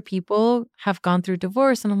at other people have gone through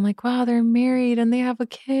divorce, and I'm like, wow, they're married and they have a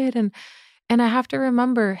kid. And I have to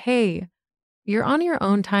remember, hey, you're on your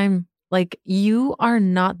own time. Like, you are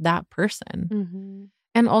not that person.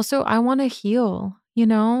 And also, I want to heal. You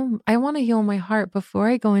know, I want to heal my heart before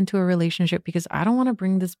I go into a relationship because I don't want to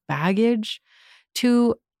bring this baggage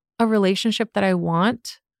to a relationship that I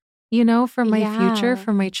want, you know, for my future,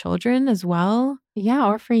 for my children as well. Yeah,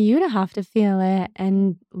 or for you to have to feel it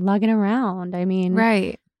and lug it around. I mean,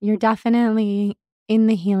 Right. You're definitely in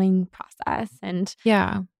the healing process. And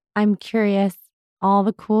Yeah. I'm curious all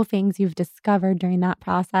the cool things you've discovered during that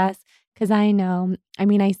process. Because I know, I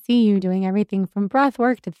mean, I see you doing everything from breath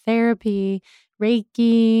work to therapy,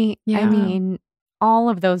 Reiki. Yeah. I mean, all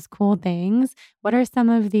of those cool things. What are some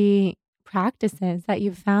of the practices that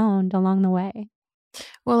you've found along the way?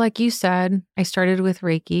 Well, like you said, I started with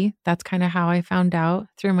Reiki. That's kind of how I found out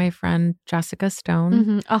through my friend Jessica Stone.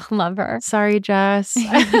 Mm-hmm. Oh, love her. Sorry, Jess. She's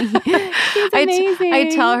amazing. I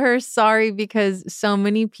tell her sorry because so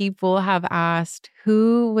many people have asked,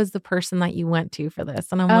 who was the person that you went to for this?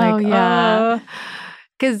 And I'm like, yeah.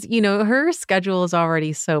 Because, you know, her schedule is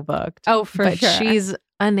already so booked. Oh, for sure. She's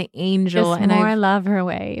an angel. Just more love her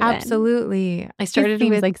way. Even. Absolutely. I started she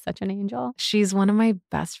seems with like such an angel. She's one of my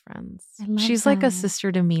best friends. She's that. like a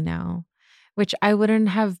sister to me now, which I wouldn't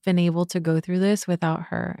have been able to go through this without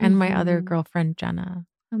her and my other girlfriend, Jenna.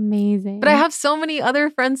 Amazing. But I have so many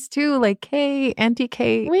other friends too, like Kay, Auntie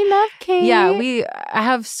Kate. We love Kate. Yeah, I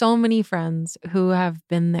have so many friends who have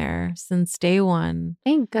been there since day one.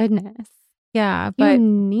 Thank goodness. Yeah, but you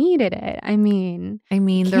needed it. I mean,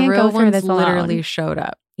 the real ones literally showed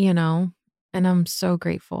up, you know, and I'm so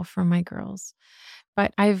grateful for my girls.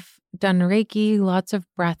 But I've done Reiki, lots of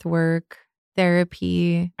breath work,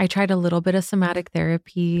 therapy. I tried a little bit of somatic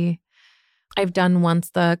therapy. I've done once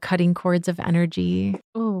the cutting cords of energy.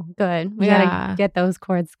 Oh, good. We got to get those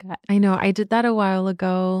cords cut. I know. I did that a while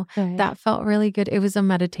ago. Good. That felt really good. It was a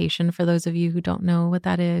meditation for those of you who don't know what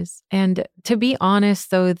that is. And to be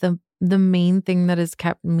honest, though, the main thing that has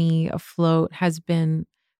kept me afloat has been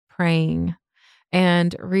praying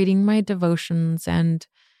and reading my devotions and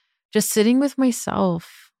just sitting with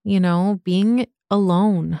myself, you know, being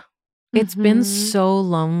alone. It's been so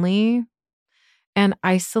lonely and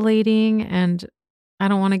isolating, and I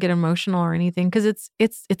don't want to get emotional or anything because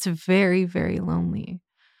it's very, very lonely.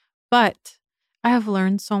 But I have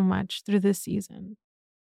learned so much through this season.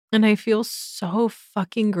 And I feel so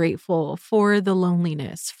fucking grateful for the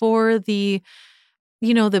loneliness, for the,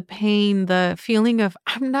 you know, the pain, the feeling of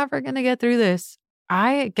I'm never going to get through this.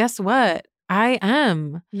 Guess what? I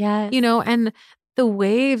am. Yes. You know, and the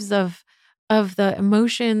waves of the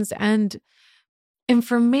emotions and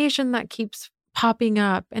information that keeps popping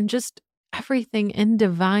up and just everything in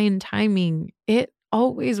divine timing. It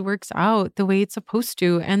always works out the way it's supposed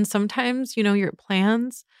to. And sometimes, you know, your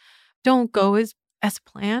plans don't go as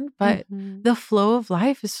planned, but the flow of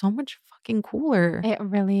life is so much fucking cooler. It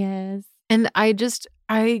really is. And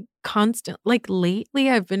I constantly, like lately,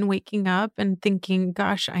 I've been waking up and thinking,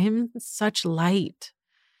 gosh, I am such light.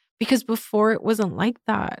 Because before it wasn't like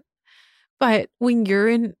that. But when you're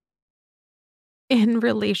in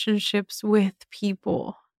relationships with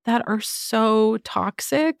people that are so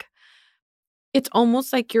toxic, it's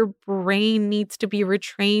almost like your brain needs to be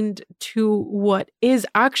retrained to what is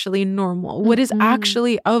actually normal, what is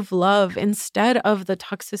actually of love instead of the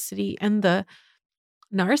toxicity and the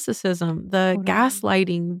narcissism, the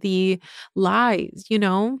gaslighting, the lies, you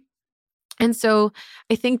know? And so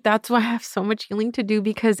I think that's why I have so much healing to do,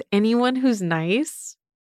 because anyone who's nice,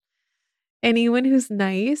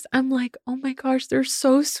 I'm like, oh my gosh, they're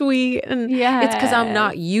so sweet. And it's because I'm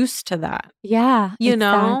not used to that. Yeah. You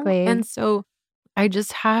know? Exactly. And so I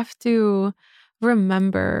just have to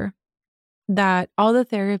remember that all the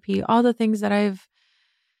therapy, all the things that I've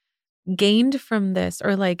gained from this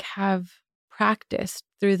or like have practiced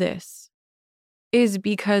through this is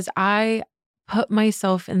because I put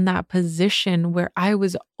myself in that position where I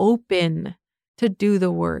was open to do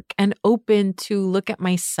the work and open to look at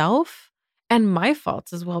myself and my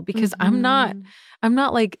faults as well, because I'm not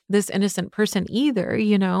like this innocent person either,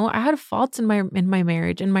 you know. I had faults in my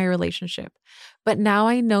marriage, in my relationship. But now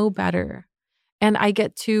I know better, and I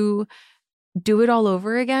get to do it all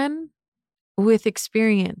over again with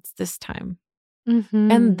experience this time.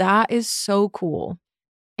 And that is so cool.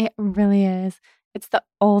 It really is. It's the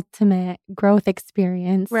ultimate growth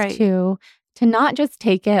experience, right? To not just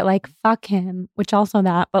take it like fuck him, which also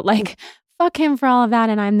that, but like fuck him for all of that,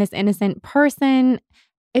 and I'm this innocent person.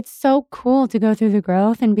 It's so cool to go through the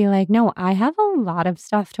growth and be like, no, I have a lot of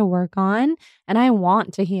stuff to work on and I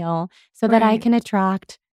want to heal so that I can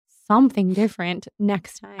attract something different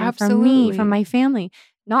next time from me, from my family.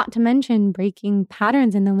 Not to mention breaking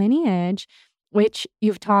patterns in the lineage, which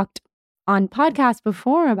you've talked on podcasts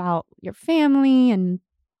before about your family and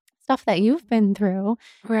stuff that you've been through.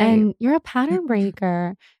 Right. And you're a pattern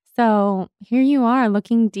breaker. So here you are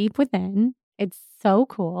looking deep within. It's so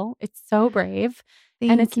cool. It's so brave.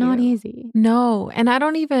 And it's not you. easy. No. And I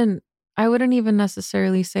wouldn't even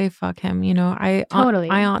necessarily say fuck him. You know, Totally.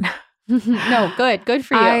 No, good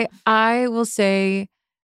for you. I will say,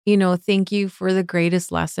 you know, thank you for the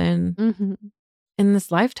greatest lesson in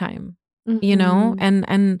this lifetime, you know,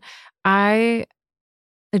 and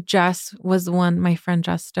Jess was the one, my friend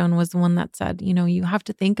Jess Stone was the one that said, you know, you have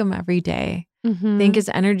to thank him every day. Thank his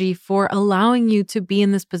energy for allowing you to be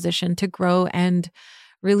in this position to grow and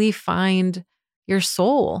really find your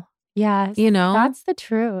soul. Yes. You know, that's the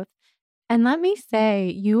truth. And let me say,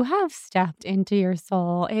 you have stepped into your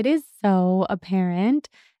soul. It is so apparent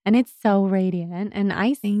and it's so radiant. And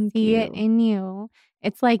I see it in you.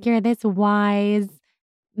 It's like you're this wise,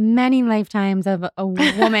 many lifetimes of a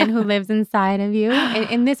woman who lives inside of you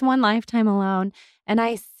in this one lifetime alone. And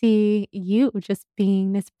I see you just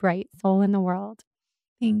being this bright soul in the world.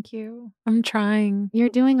 Thank you. I'm trying. You're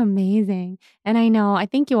doing amazing. And I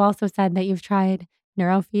think you also said that you've tried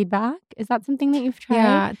neurofeedback. Is that something that you've tried?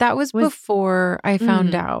 Yeah, that was before I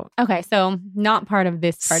found out. Okay, so not part of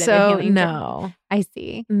this part of the healing no. journey. I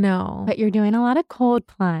see. No. But you're doing a lot of cold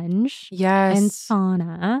plunge. Yes. And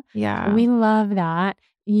sauna. Yeah. We love that.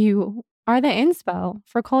 You are the inspo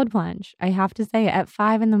for cold plunge. I have to say, at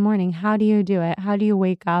 5 a.m, how do you do it? How do you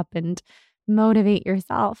wake up and motivate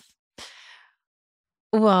yourself?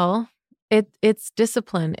 Well, it's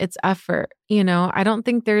discipline, it's effort. You know, I don't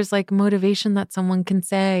think there's like motivation that someone can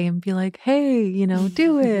say and be like, hey, you know,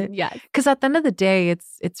 do it. Yes. Because at the end of the day,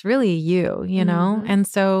 it's really you know? And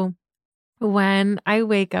so when I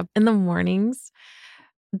wake up in the mornings,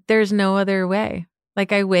 there's no other way.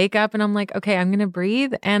 Like I wake up and I'm like, okay, I'm going to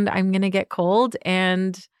breathe and I'm going to get cold.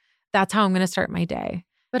 And that's how I'm going to start my day.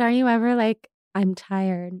 But are you ever like, I'm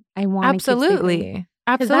tired, I want to Absolutely.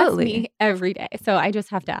 Absolutely. That's me every day. So I just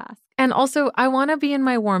have to ask. And also, I want to be in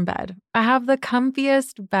my warm bed. I have the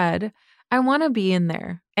comfiest bed. I want to be in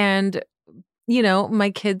there. And, you know, my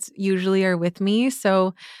kids usually are with me.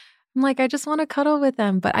 So I'm like, I just want to cuddle with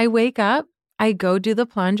them. But I wake up, I go do the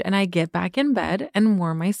plunge, and I get back in bed and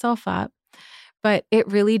warm myself up. But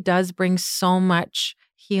it really does bring so much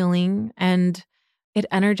healing and it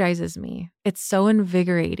energizes me. It's so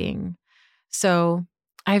invigorating. So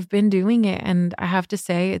I've been doing it, and I have to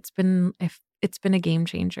say it's been a game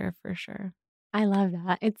changer for sure. I love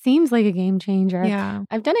that. It seems like a game changer. Yeah.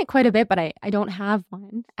 I've done it quite a bit, but I don't have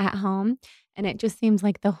one at home. And it just seems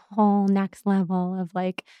like the whole next level of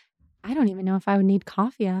like, I don't even know if I would need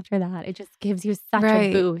coffee after that. It just gives you such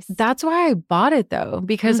a boost. That's why I bought it though,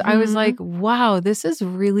 because I was like, wow, this is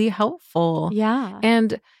really helpful. Yeah.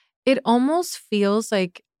 And it almost feels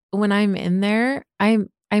like when I'm in there, I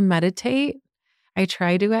meditate. I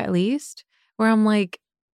try to at least, where I'm like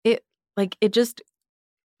it just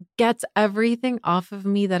gets everything off of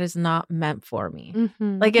me that is not meant for me.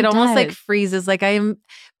 Like it almost like freezes. Like I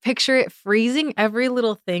picture it freezing every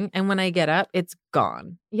little thing. And when I get up, it's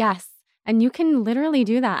gone. Yes. And you can literally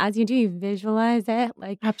do that as you do. You visualize it.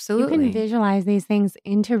 Like absolutely. You can visualize these things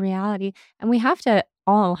into reality. And we have to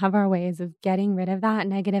all have our ways of getting rid of that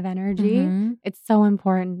negative energy. It's so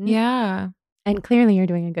important. Yeah. And clearly you're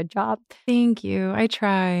doing a good job. Thank you. I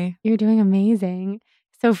try. You're doing amazing.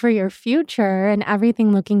 So for your future and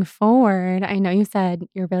everything looking forward, I know you said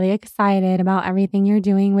you're really excited about everything you're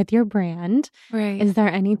doing with your brand. Right. Is there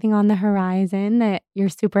anything on the horizon that you're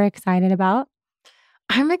super excited about?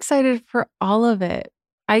 I'm excited for all of it.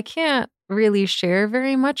 I can't really share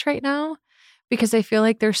very much right now because I feel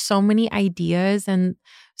like there's so many ideas and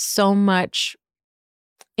so much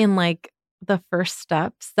in like the first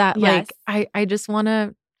steps that like I just want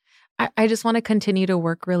to continue to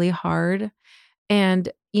work really hard. And,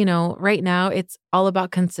 you know, right now it's all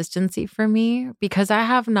about consistency for me because I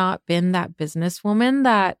have not been that businesswoman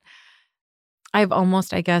that I've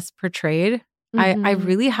almost, I guess, portrayed. I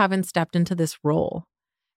really haven't stepped into this role.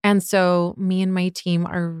 And so me and my team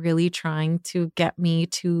are really trying to get me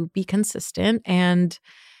to be consistent and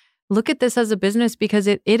look at this as a business because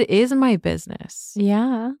it is my business.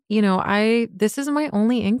 Yeah. You know, this is my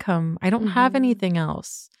only income. I don't have anything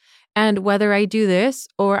else. And whether I do this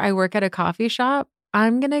or I work at a coffee shop,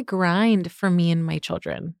 I'm going to grind for me and my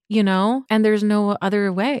children, you know, and there's no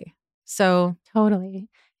other way. So totally.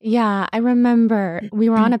 Yeah. I remember we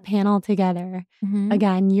were on a panel together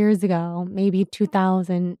again years ago, maybe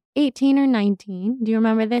 2018 or 19. Do you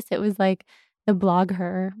remember this? It was like the Blog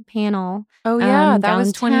Her panel. Oh yeah. That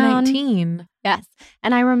was downtown. 2019. Yes.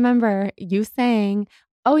 And I remember you saying,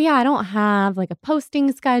 oh yeah, I don't have like a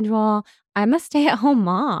posting schedule. I'm a stay-at-home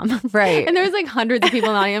mom. Right. And there's like hundreds of people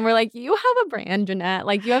in the audience. And we're like, you have a brand, Jeannette.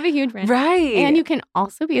 Like you have a huge brand. Right. And you can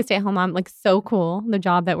also be a stay-at-home mom. Like so cool, the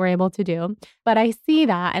job that we're able to do. But I see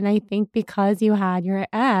that. And I think because you had your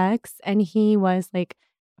ex and he was like,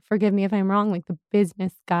 forgive me if I'm wrong, like the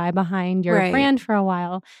business guy behind your brand for a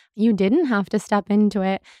while, you didn't have to step into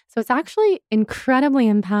it. So it's actually incredibly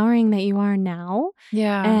empowering that you are now.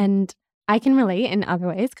 Yeah. And I can relate in other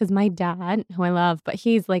ways because my dad, who I love, but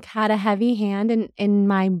he's like had a heavy hand in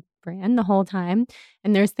my brand the whole time.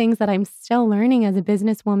 And there's things that I'm still learning as a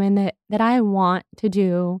businesswoman that I want to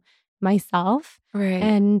do myself. Right.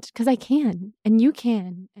 And because I can and you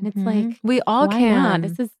can. And it's like, we all why can.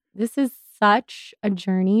 not? This is such a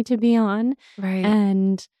journey to be on. Right.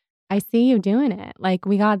 And I see you doing it. Like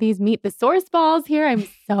we got these Meet the Source balls here. I'm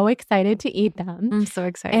so excited to eat them. I'm so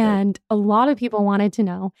excited. And a lot of people wanted to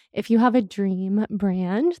know if you have a dream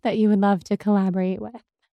brand that you would love to collaborate with.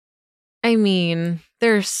 I mean,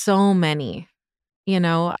 there's so many, you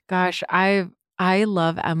know, gosh, I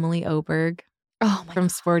love Emily Oberg from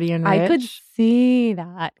Sporty and Rich. I could see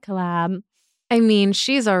that collab. I mean,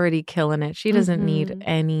 she's already killing it. She doesn't need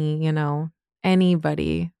any, you know,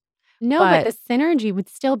 anybody. No, but the synergy would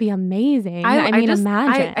still be amazing. I mean,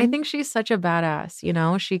 imagine. I think she's such a badass, you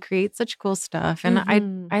know? She creates such cool stuff. And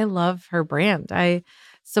I love her brand. I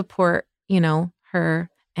support, you know, her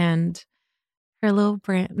and her little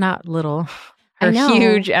brand, not little, her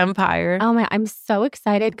huge empire. Oh my, I'm so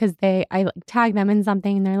excited because I like tag them in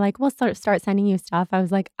something and they're like, we'll start sending you stuff. I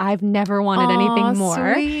was like, I've never wanted anything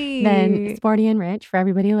more than Sporty and Rich for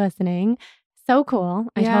everybody listening. So cool.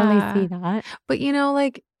 I totally see that. But you know,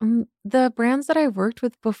 like the brands that I've worked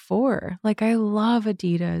with before, like I love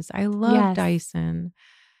Adidas. I love Dyson.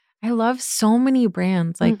 I love so many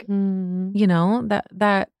brands. Like, you know,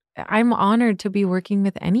 that I'm honored to be working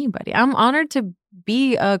with anybody. I'm honored to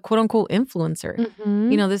be a quote unquote influencer.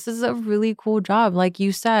 You know, this is a really cool job. Like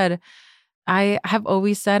you said, I have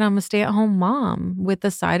always said I'm a stay-at-home mom with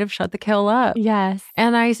the side of shut the Kale up. Yes.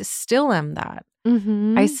 And I still am that.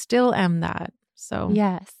 I still am that. So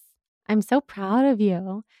yes, I'm so proud of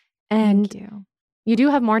you. And thank you. You do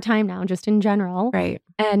have more time now, just in general. Right.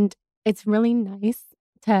 And it's really nice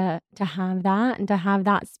to have that and to have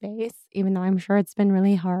that space, even though I'm sure it's been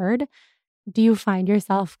really hard. Do you find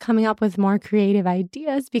yourself coming up with more creative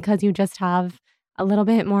ideas because you just have a little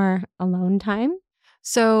bit more alone time?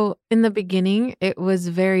 So in the beginning, it was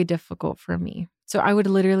very difficult for me. So I would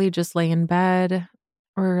literally just lay in bed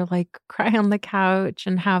or like cry on the couch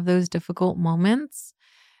and have those difficult moments.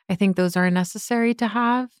 I think those are necessary to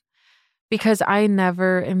have because I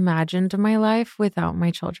never imagined my life without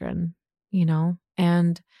my children, you know?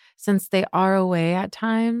 And since they are away at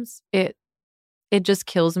times, it just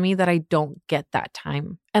kills me that I don't get that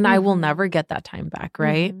time. And I will never get that time back,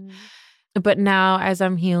 right? But now as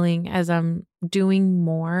I'm healing, as I'm doing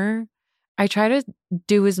more, I try to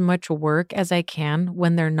do as much work as I can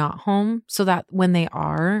when they're not home so that when they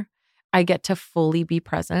are, I get to fully be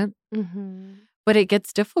present. But it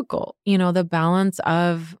gets difficult. You know, the balance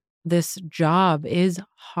of this job is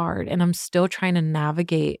hard and I'm still trying to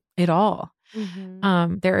navigate it all.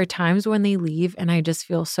 There are times when they leave and I just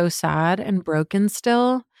feel so sad and broken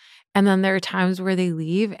still. And then there are times where they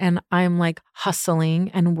leave and I'm like hustling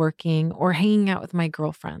and working or hanging out with my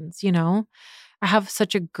girlfriends, you know? I have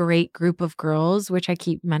such a great group of girls, which I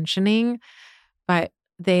keep mentioning, but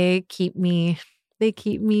they keep me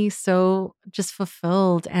so just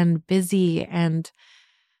fulfilled and busy. And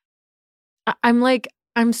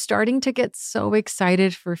I'm starting to get so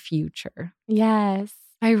excited for future. Yes.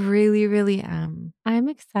 I really, really am. I'm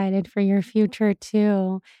excited for your future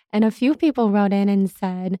too. And a few people wrote in and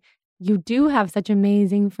said, you do have such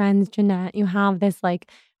amazing friends, Jeannette. You have this like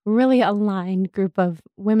really aligned group of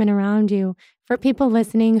women around you. For people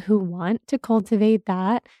listening who want to cultivate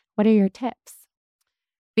that, what are your tips?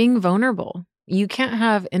 Being vulnerable. You can't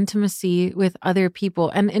have intimacy with other people.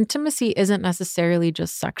 And intimacy isn't necessarily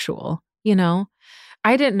just sexual, you know?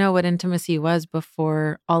 I didn't know what intimacy was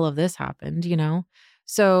before all of this happened, you know?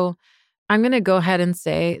 So I'm going to go ahead and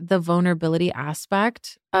say the vulnerability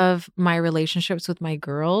aspect of my relationships with my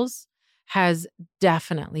girls has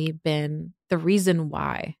definitely been the reason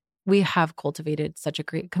why we have cultivated such a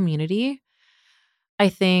great community. I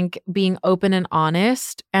think being open and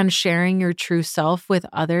honest and sharing your true self with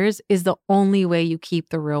others is the only way you keep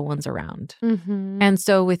the real ones around. And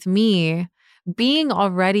so with me, being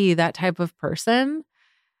already that type of person,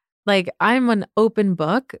 like I'm an open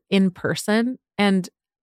book in person and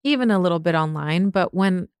even a little bit online. But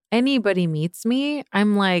when anybody meets me,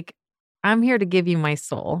 I'm like, I'm here to give you my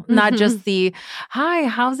soul, not just the, hi,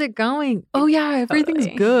 how's it going? Oh yeah, everything's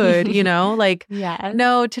good. You know, like,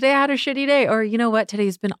 no, today I had a shitty day, or you know what?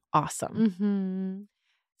 Today's been awesome.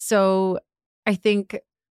 So I think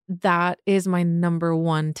that is my number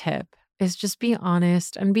one tip, is just be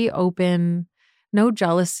honest and be open. No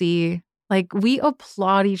jealousy. Like, we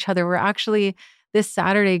applaud each other. We're actually this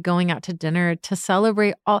Saturday going out to dinner to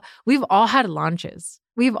celebrate we've all had launches.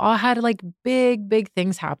 We've all had like big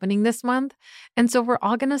things happening this month. And so we're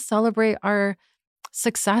all going to celebrate our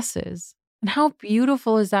successes. And how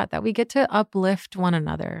beautiful is that we get to uplift one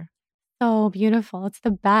another. So beautiful. It's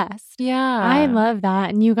the best. Yeah. I love that.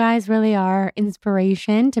 And you guys really are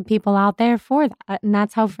inspiration to people out there for that. And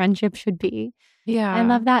that's how friendship should be. Yeah. I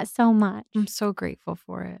love that so much. I'm so grateful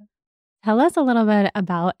for it. Tell us a little bit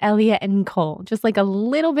about Elliot and Cole, just like a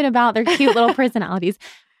little bit about their cute little personalities.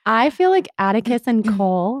 I feel like Atticus and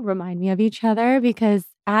Cole remind me of each other because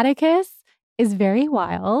Atticus is very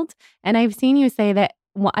wild. And I've seen you say that,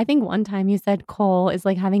 I think one time you said Cole is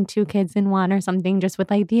like having 2 kids in one or something, just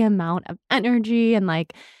with like the amount of energy and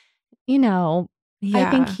like, you know,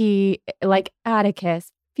 I think he, like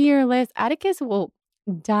Atticus, fearless. Atticus will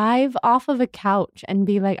dive off of a couch and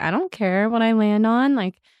be like, I don't care what I land on.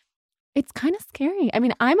 Like, it's kind of scary. I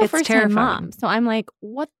mean, I'm a first-time mom, so I'm like,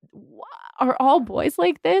 what are all boys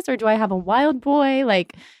like this? Or do I have a wild boy?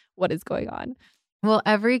 Like, what is going on? Well,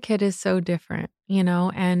 every kid is so different, you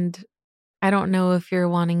know, and I don't know if you're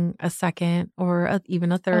wanting a second or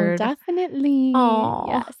even a third. Oh, definitely. Oh,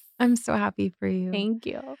 yes. I'm so happy for you. Thank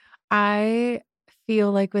you. I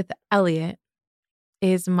feel like with Elliot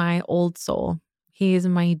is my old soul. He is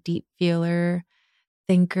my deep feeler,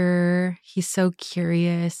 thinker. He's so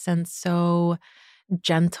curious and so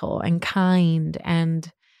gentle and kind,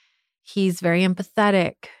 and he's very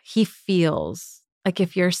empathetic. He feels like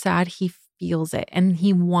if you're sad, he feels it, and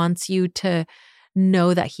he wants you to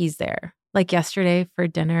know that he's there. Like yesterday for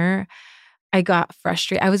dinner, I got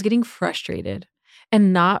frustrated. I was getting frustrated,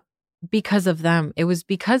 and not because of them. It was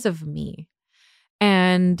because of me.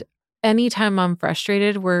 And anytime I'm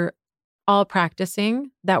frustrated, we're all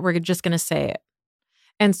practicing that we're just going to say it.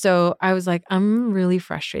 And so I was like, I'm really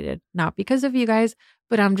frustrated, not because of you guys,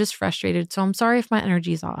 but I'm just frustrated. So I'm sorry if my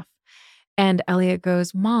energy's off. And Elliot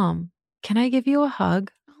goes, Mom, can I give you a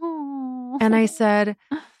hug? Oh. And I said,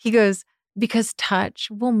 he goes, because touch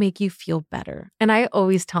will make you feel better. And I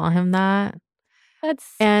always tell him that. That's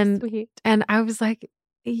so sweet. And I was like,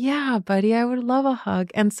 yeah, buddy, I would love a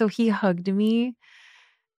hug. And so he hugged me.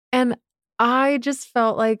 And I just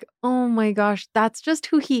felt like, oh my gosh, that's just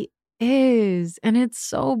who he is. And it's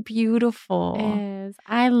so beautiful. It is.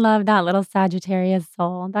 I love that little Sagittarius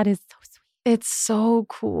soul. That is so sweet. It's so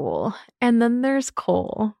cool. And then there's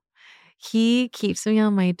Cole. He keeps me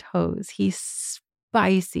on my toes. He's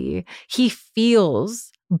spicy. He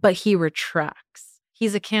feels, but he retracts.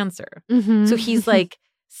 He's a Cancer. Mm-hmm. So he's like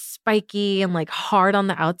spiky and like hard on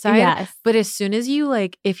the outside. Yes. But as soon as you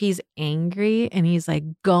like, if he's angry and he's like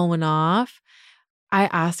going off, I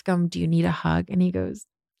ask him, do you need a hug? And he goes,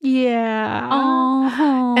 yeah.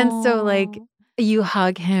 Oh. And so like you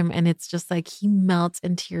hug him and it's just like he melts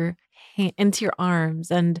into your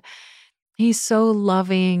arms, and he's so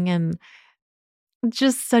loving and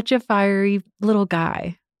just such a fiery little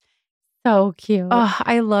guy. So cute. Oh,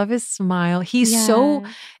 I love his smile. He's so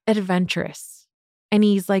adventurous, and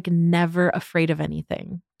he's like never afraid of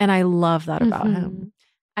anything. And I love that about him.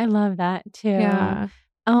 I love that too. Yeah.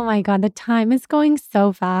 Oh my God. The time is going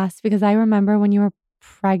so fast because I remember when you were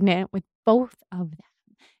pregnant with both of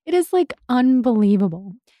them. It is like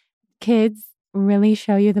unbelievable. Kids really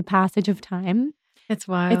show you the passage of time. It's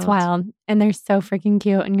wild. It's wild. And they're so freaking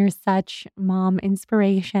cute. And you're such mom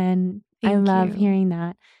inspiration. I love hearing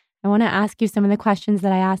that. I want to ask you some of the questions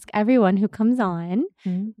that I ask everyone who comes on.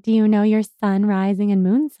 Do you know your sun, rising, and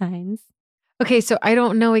moon signs? Okay, so I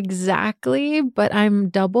don't know exactly, but I'm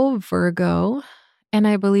double Virgo, and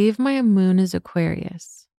I believe my moon is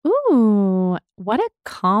Aquarius. Ooh, what a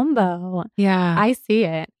combo. Yeah. I see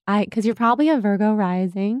it. Because you're probably a Virgo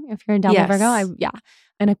rising. If you're a double Virgo,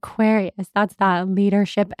 an Aquarius. That's that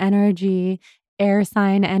leadership energy, air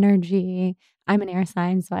sign energy. I'm an air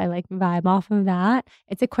sign, so I like vibe off of that.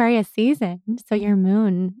 It's Aquarius season, so your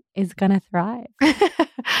moon is going to thrive.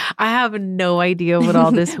 I have no idea what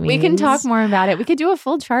all this means. We can talk more about it. We could do a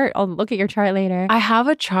full chart. I'll look at your chart later. I have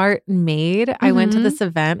a chart made. I went to this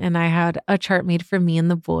event and I had a chart made for me and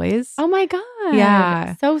the boys. Oh my God.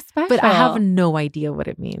 Yeah. So special. But I have no idea what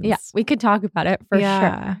it means. Yeah, we could talk about it for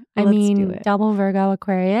sure. I mean, double Virgo,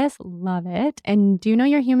 Aquarius, love it. And do you know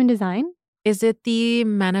your human design? Is it the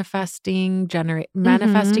manifesting generator?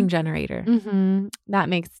 That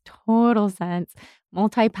makes total sense.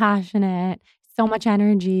 Multi-passionate, so much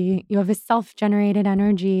energy. You have a self-generated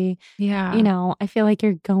energy. Yeah. You know, I feel like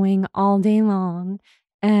you're going all day long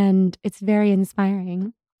and it's very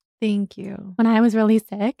inspiring. Thank you. When I was really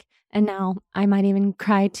sick, and now I might even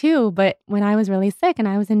cry too, but when I was really sick and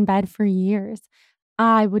I was in bed for years,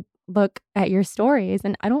 I would look at your stories,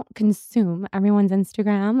 and I don't consume everyone's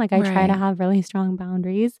Instagram. Like I try to have really strong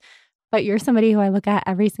boundaries, but you're somebody who I look at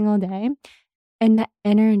every single day, and the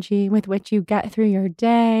energy with which you get through your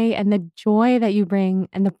day and the joy that you bring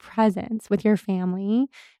and the presence with your family,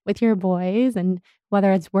 with your boys, and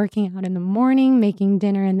whether it's working out in the morning, making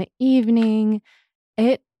dinner in the evening,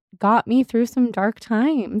 it got me through some dark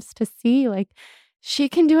times to see like, she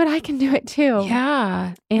can do it. I can do it too.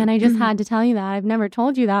 Yeah. And I just had to tell you that. I've never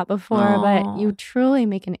told you that before, but you truly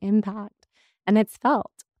make an impact and it's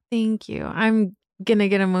felt. Thank you. I'm going to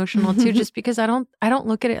get emotional too, just because I don't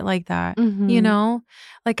look at it like that. You know,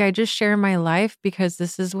 like I just share my life because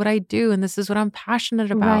this is what I do and this is what I'm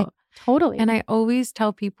passionate about. Right. Totally. And I always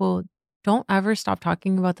tell people, don't ever stop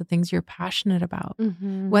talking about the things you're passionate about,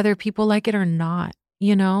 whether people like it or not.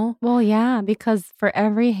 You know? Well, yeah, because for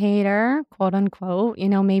every hater, quote unquote, you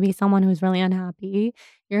know, maybe someone who's really unhappy,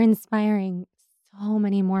 you're inspiring so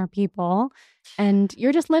many more people and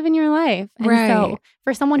you're just living your life. And so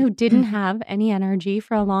for someone who didn't have any energy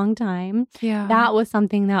for a long time, that was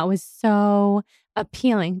something that was so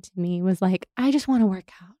appealing to me, was like, I just want to work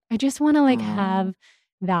out. I just want to like have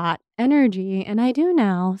that energy. And I do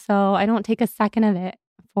now. So I don't take a second of it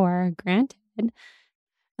for granted.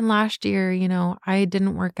 And last year, you know, I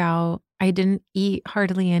didn't work out. I didn't eat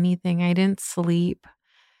hardly anything. I didn't sleep.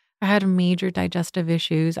 I had major digestive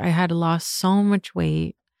issues. I had lost so much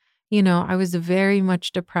weight. You know, I was very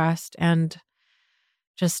much depressed and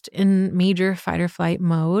just in major fight or flight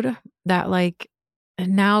mode that like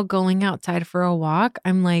now going outside for a walk,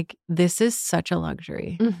 I'm like, this is such a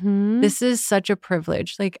luxury. This is such a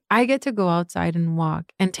privilege. Like I get to go outside and walk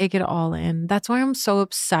and take it all in. That's why I'm so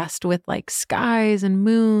obsessed with like skies and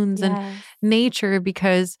moons and nature,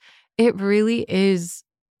 because it really is,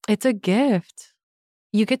 it's a gift.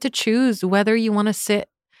 You get to choose whether you want to sit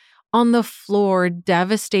on the floor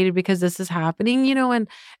devastated because this is happening, you know, and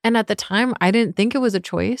at the time I didn't think it was a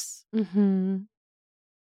choice.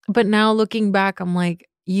 But now looking back, I'm like,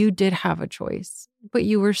 you did have a choice, but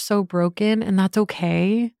you were so broken and that's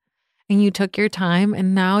okay. And you took your time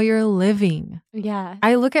and now you're living. Yeah.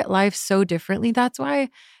 I look at life so differently. That's why,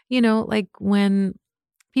 you know, like when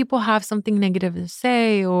people have something negative to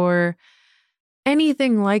say or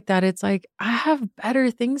anything like that, it's like, I have better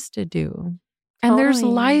things to do. And there's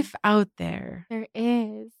life out there. There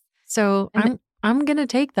is. So I'm going to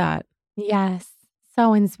take that. Yes.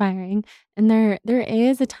 So inspiring. And there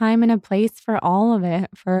is a time and a place for all of it,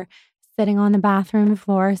 for sitting on the bathroom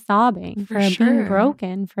floor sobbing, for being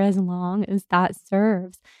broken for as long as that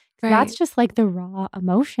serves. That's just like the raw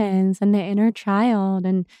emotions and the inner child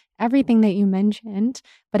and everything that you mentioned.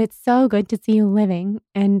 But it's so good to see you living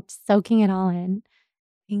and soaking it all in.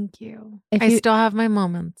 Thank you. I still have my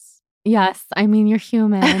moments. Yes. I mean, you're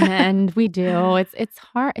human and we do. It's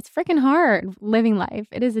hard. It's freaking hard living life.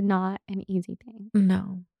 It is not an easy thing.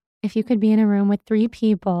 No. If you could be in a room with 3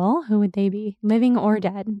 people, who would they be? Living or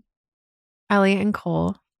dead? Elliot and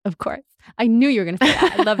Cole. Of course. I knew you were going to say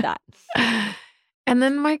that. I love that. And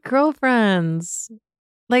then my girlfriends.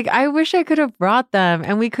 Like, I wish I could have brought them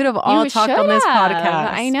and we could have all talked on this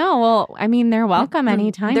podcast. I know. Well, I mean, they're welcome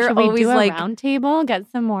anytime. They're Should we always do a like, round table? Get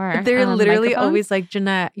some more. They're literally microphones? always like,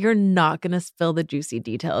 Jeannette, you're not going to spill the juicy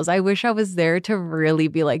details. I wish I was there to really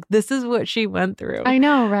be like, this is what she went through. I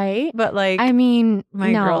know, right? But like, I mean,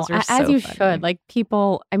 my girls are so as you funny. should. Like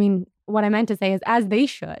people, I mean, what I meant to say is as they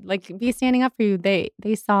should. Like be standing up for you. They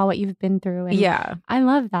saw what you've been through. And yeah. I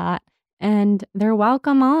love that. And they're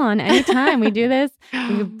welcome on anytime we do this.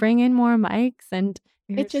 We bring in more mics and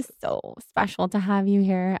it's just so special to have you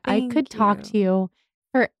here. I could talk to you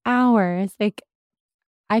for hours. Like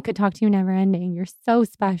I could talk to you never ending. You're so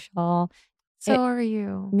special. So are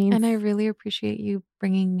you. And I really appreciate you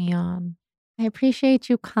bringing me on. I appreciate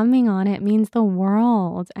you coming on. It means the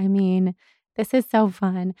world. I mean, this is so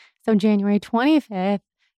fun. So January 25th,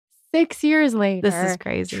 6 years later. This is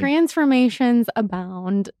crazy. Transformations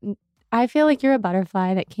abound. I feel like you're a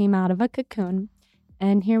butterfly that came out of a cocoon.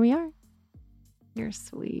 And here we are. You're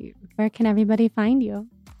sweet. Where can everybody find you?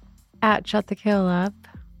 At Shut the Kale Up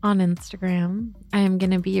on Instagram. I am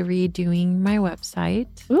going to be redoing my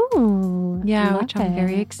website. Ooh. Yeah, which I'm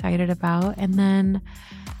very excited about. And then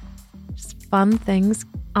just fun things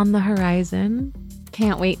on the horizon.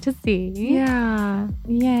 Can't wait to see. Yeah.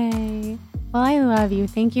 Yay. Well, I love you.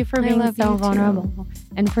 Thank you for being so vulnerable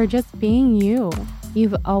and for just being you.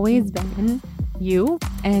 You've always been you,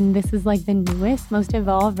 and this is like the newest, most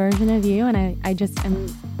evolved version of you, and I just am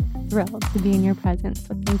thrilled to be in your presence.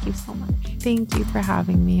 So thank you so much. Thank you for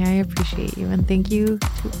having me. I appreciate you. And thank you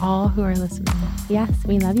to all who are listening. Yes,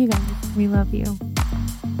 we love you guys. We love you.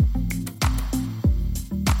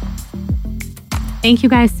 Thank you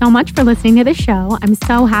guys so much for listening to the show. I'm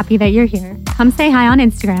so happy that you're here. Come say hi on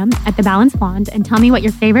Instagram at The Balanced Wand and tell me what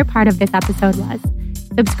your favorite part of this episode was.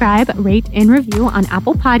 Subscribe, rate, and review on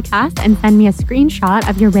Apple Podcasts and send me a screenshot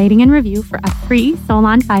of your rating and review for a free Soul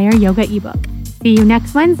on Fire yoga ebook. See you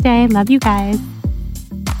next Wednesday. Love you guys.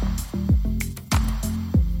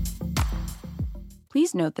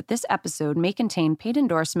 Please note that this episode may contain paid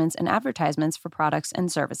endorsements and advertisements for products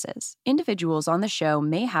and services. Individuals on the show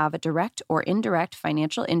may have a direct or indirect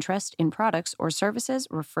financial interest in products or services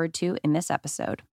referred to in this episode.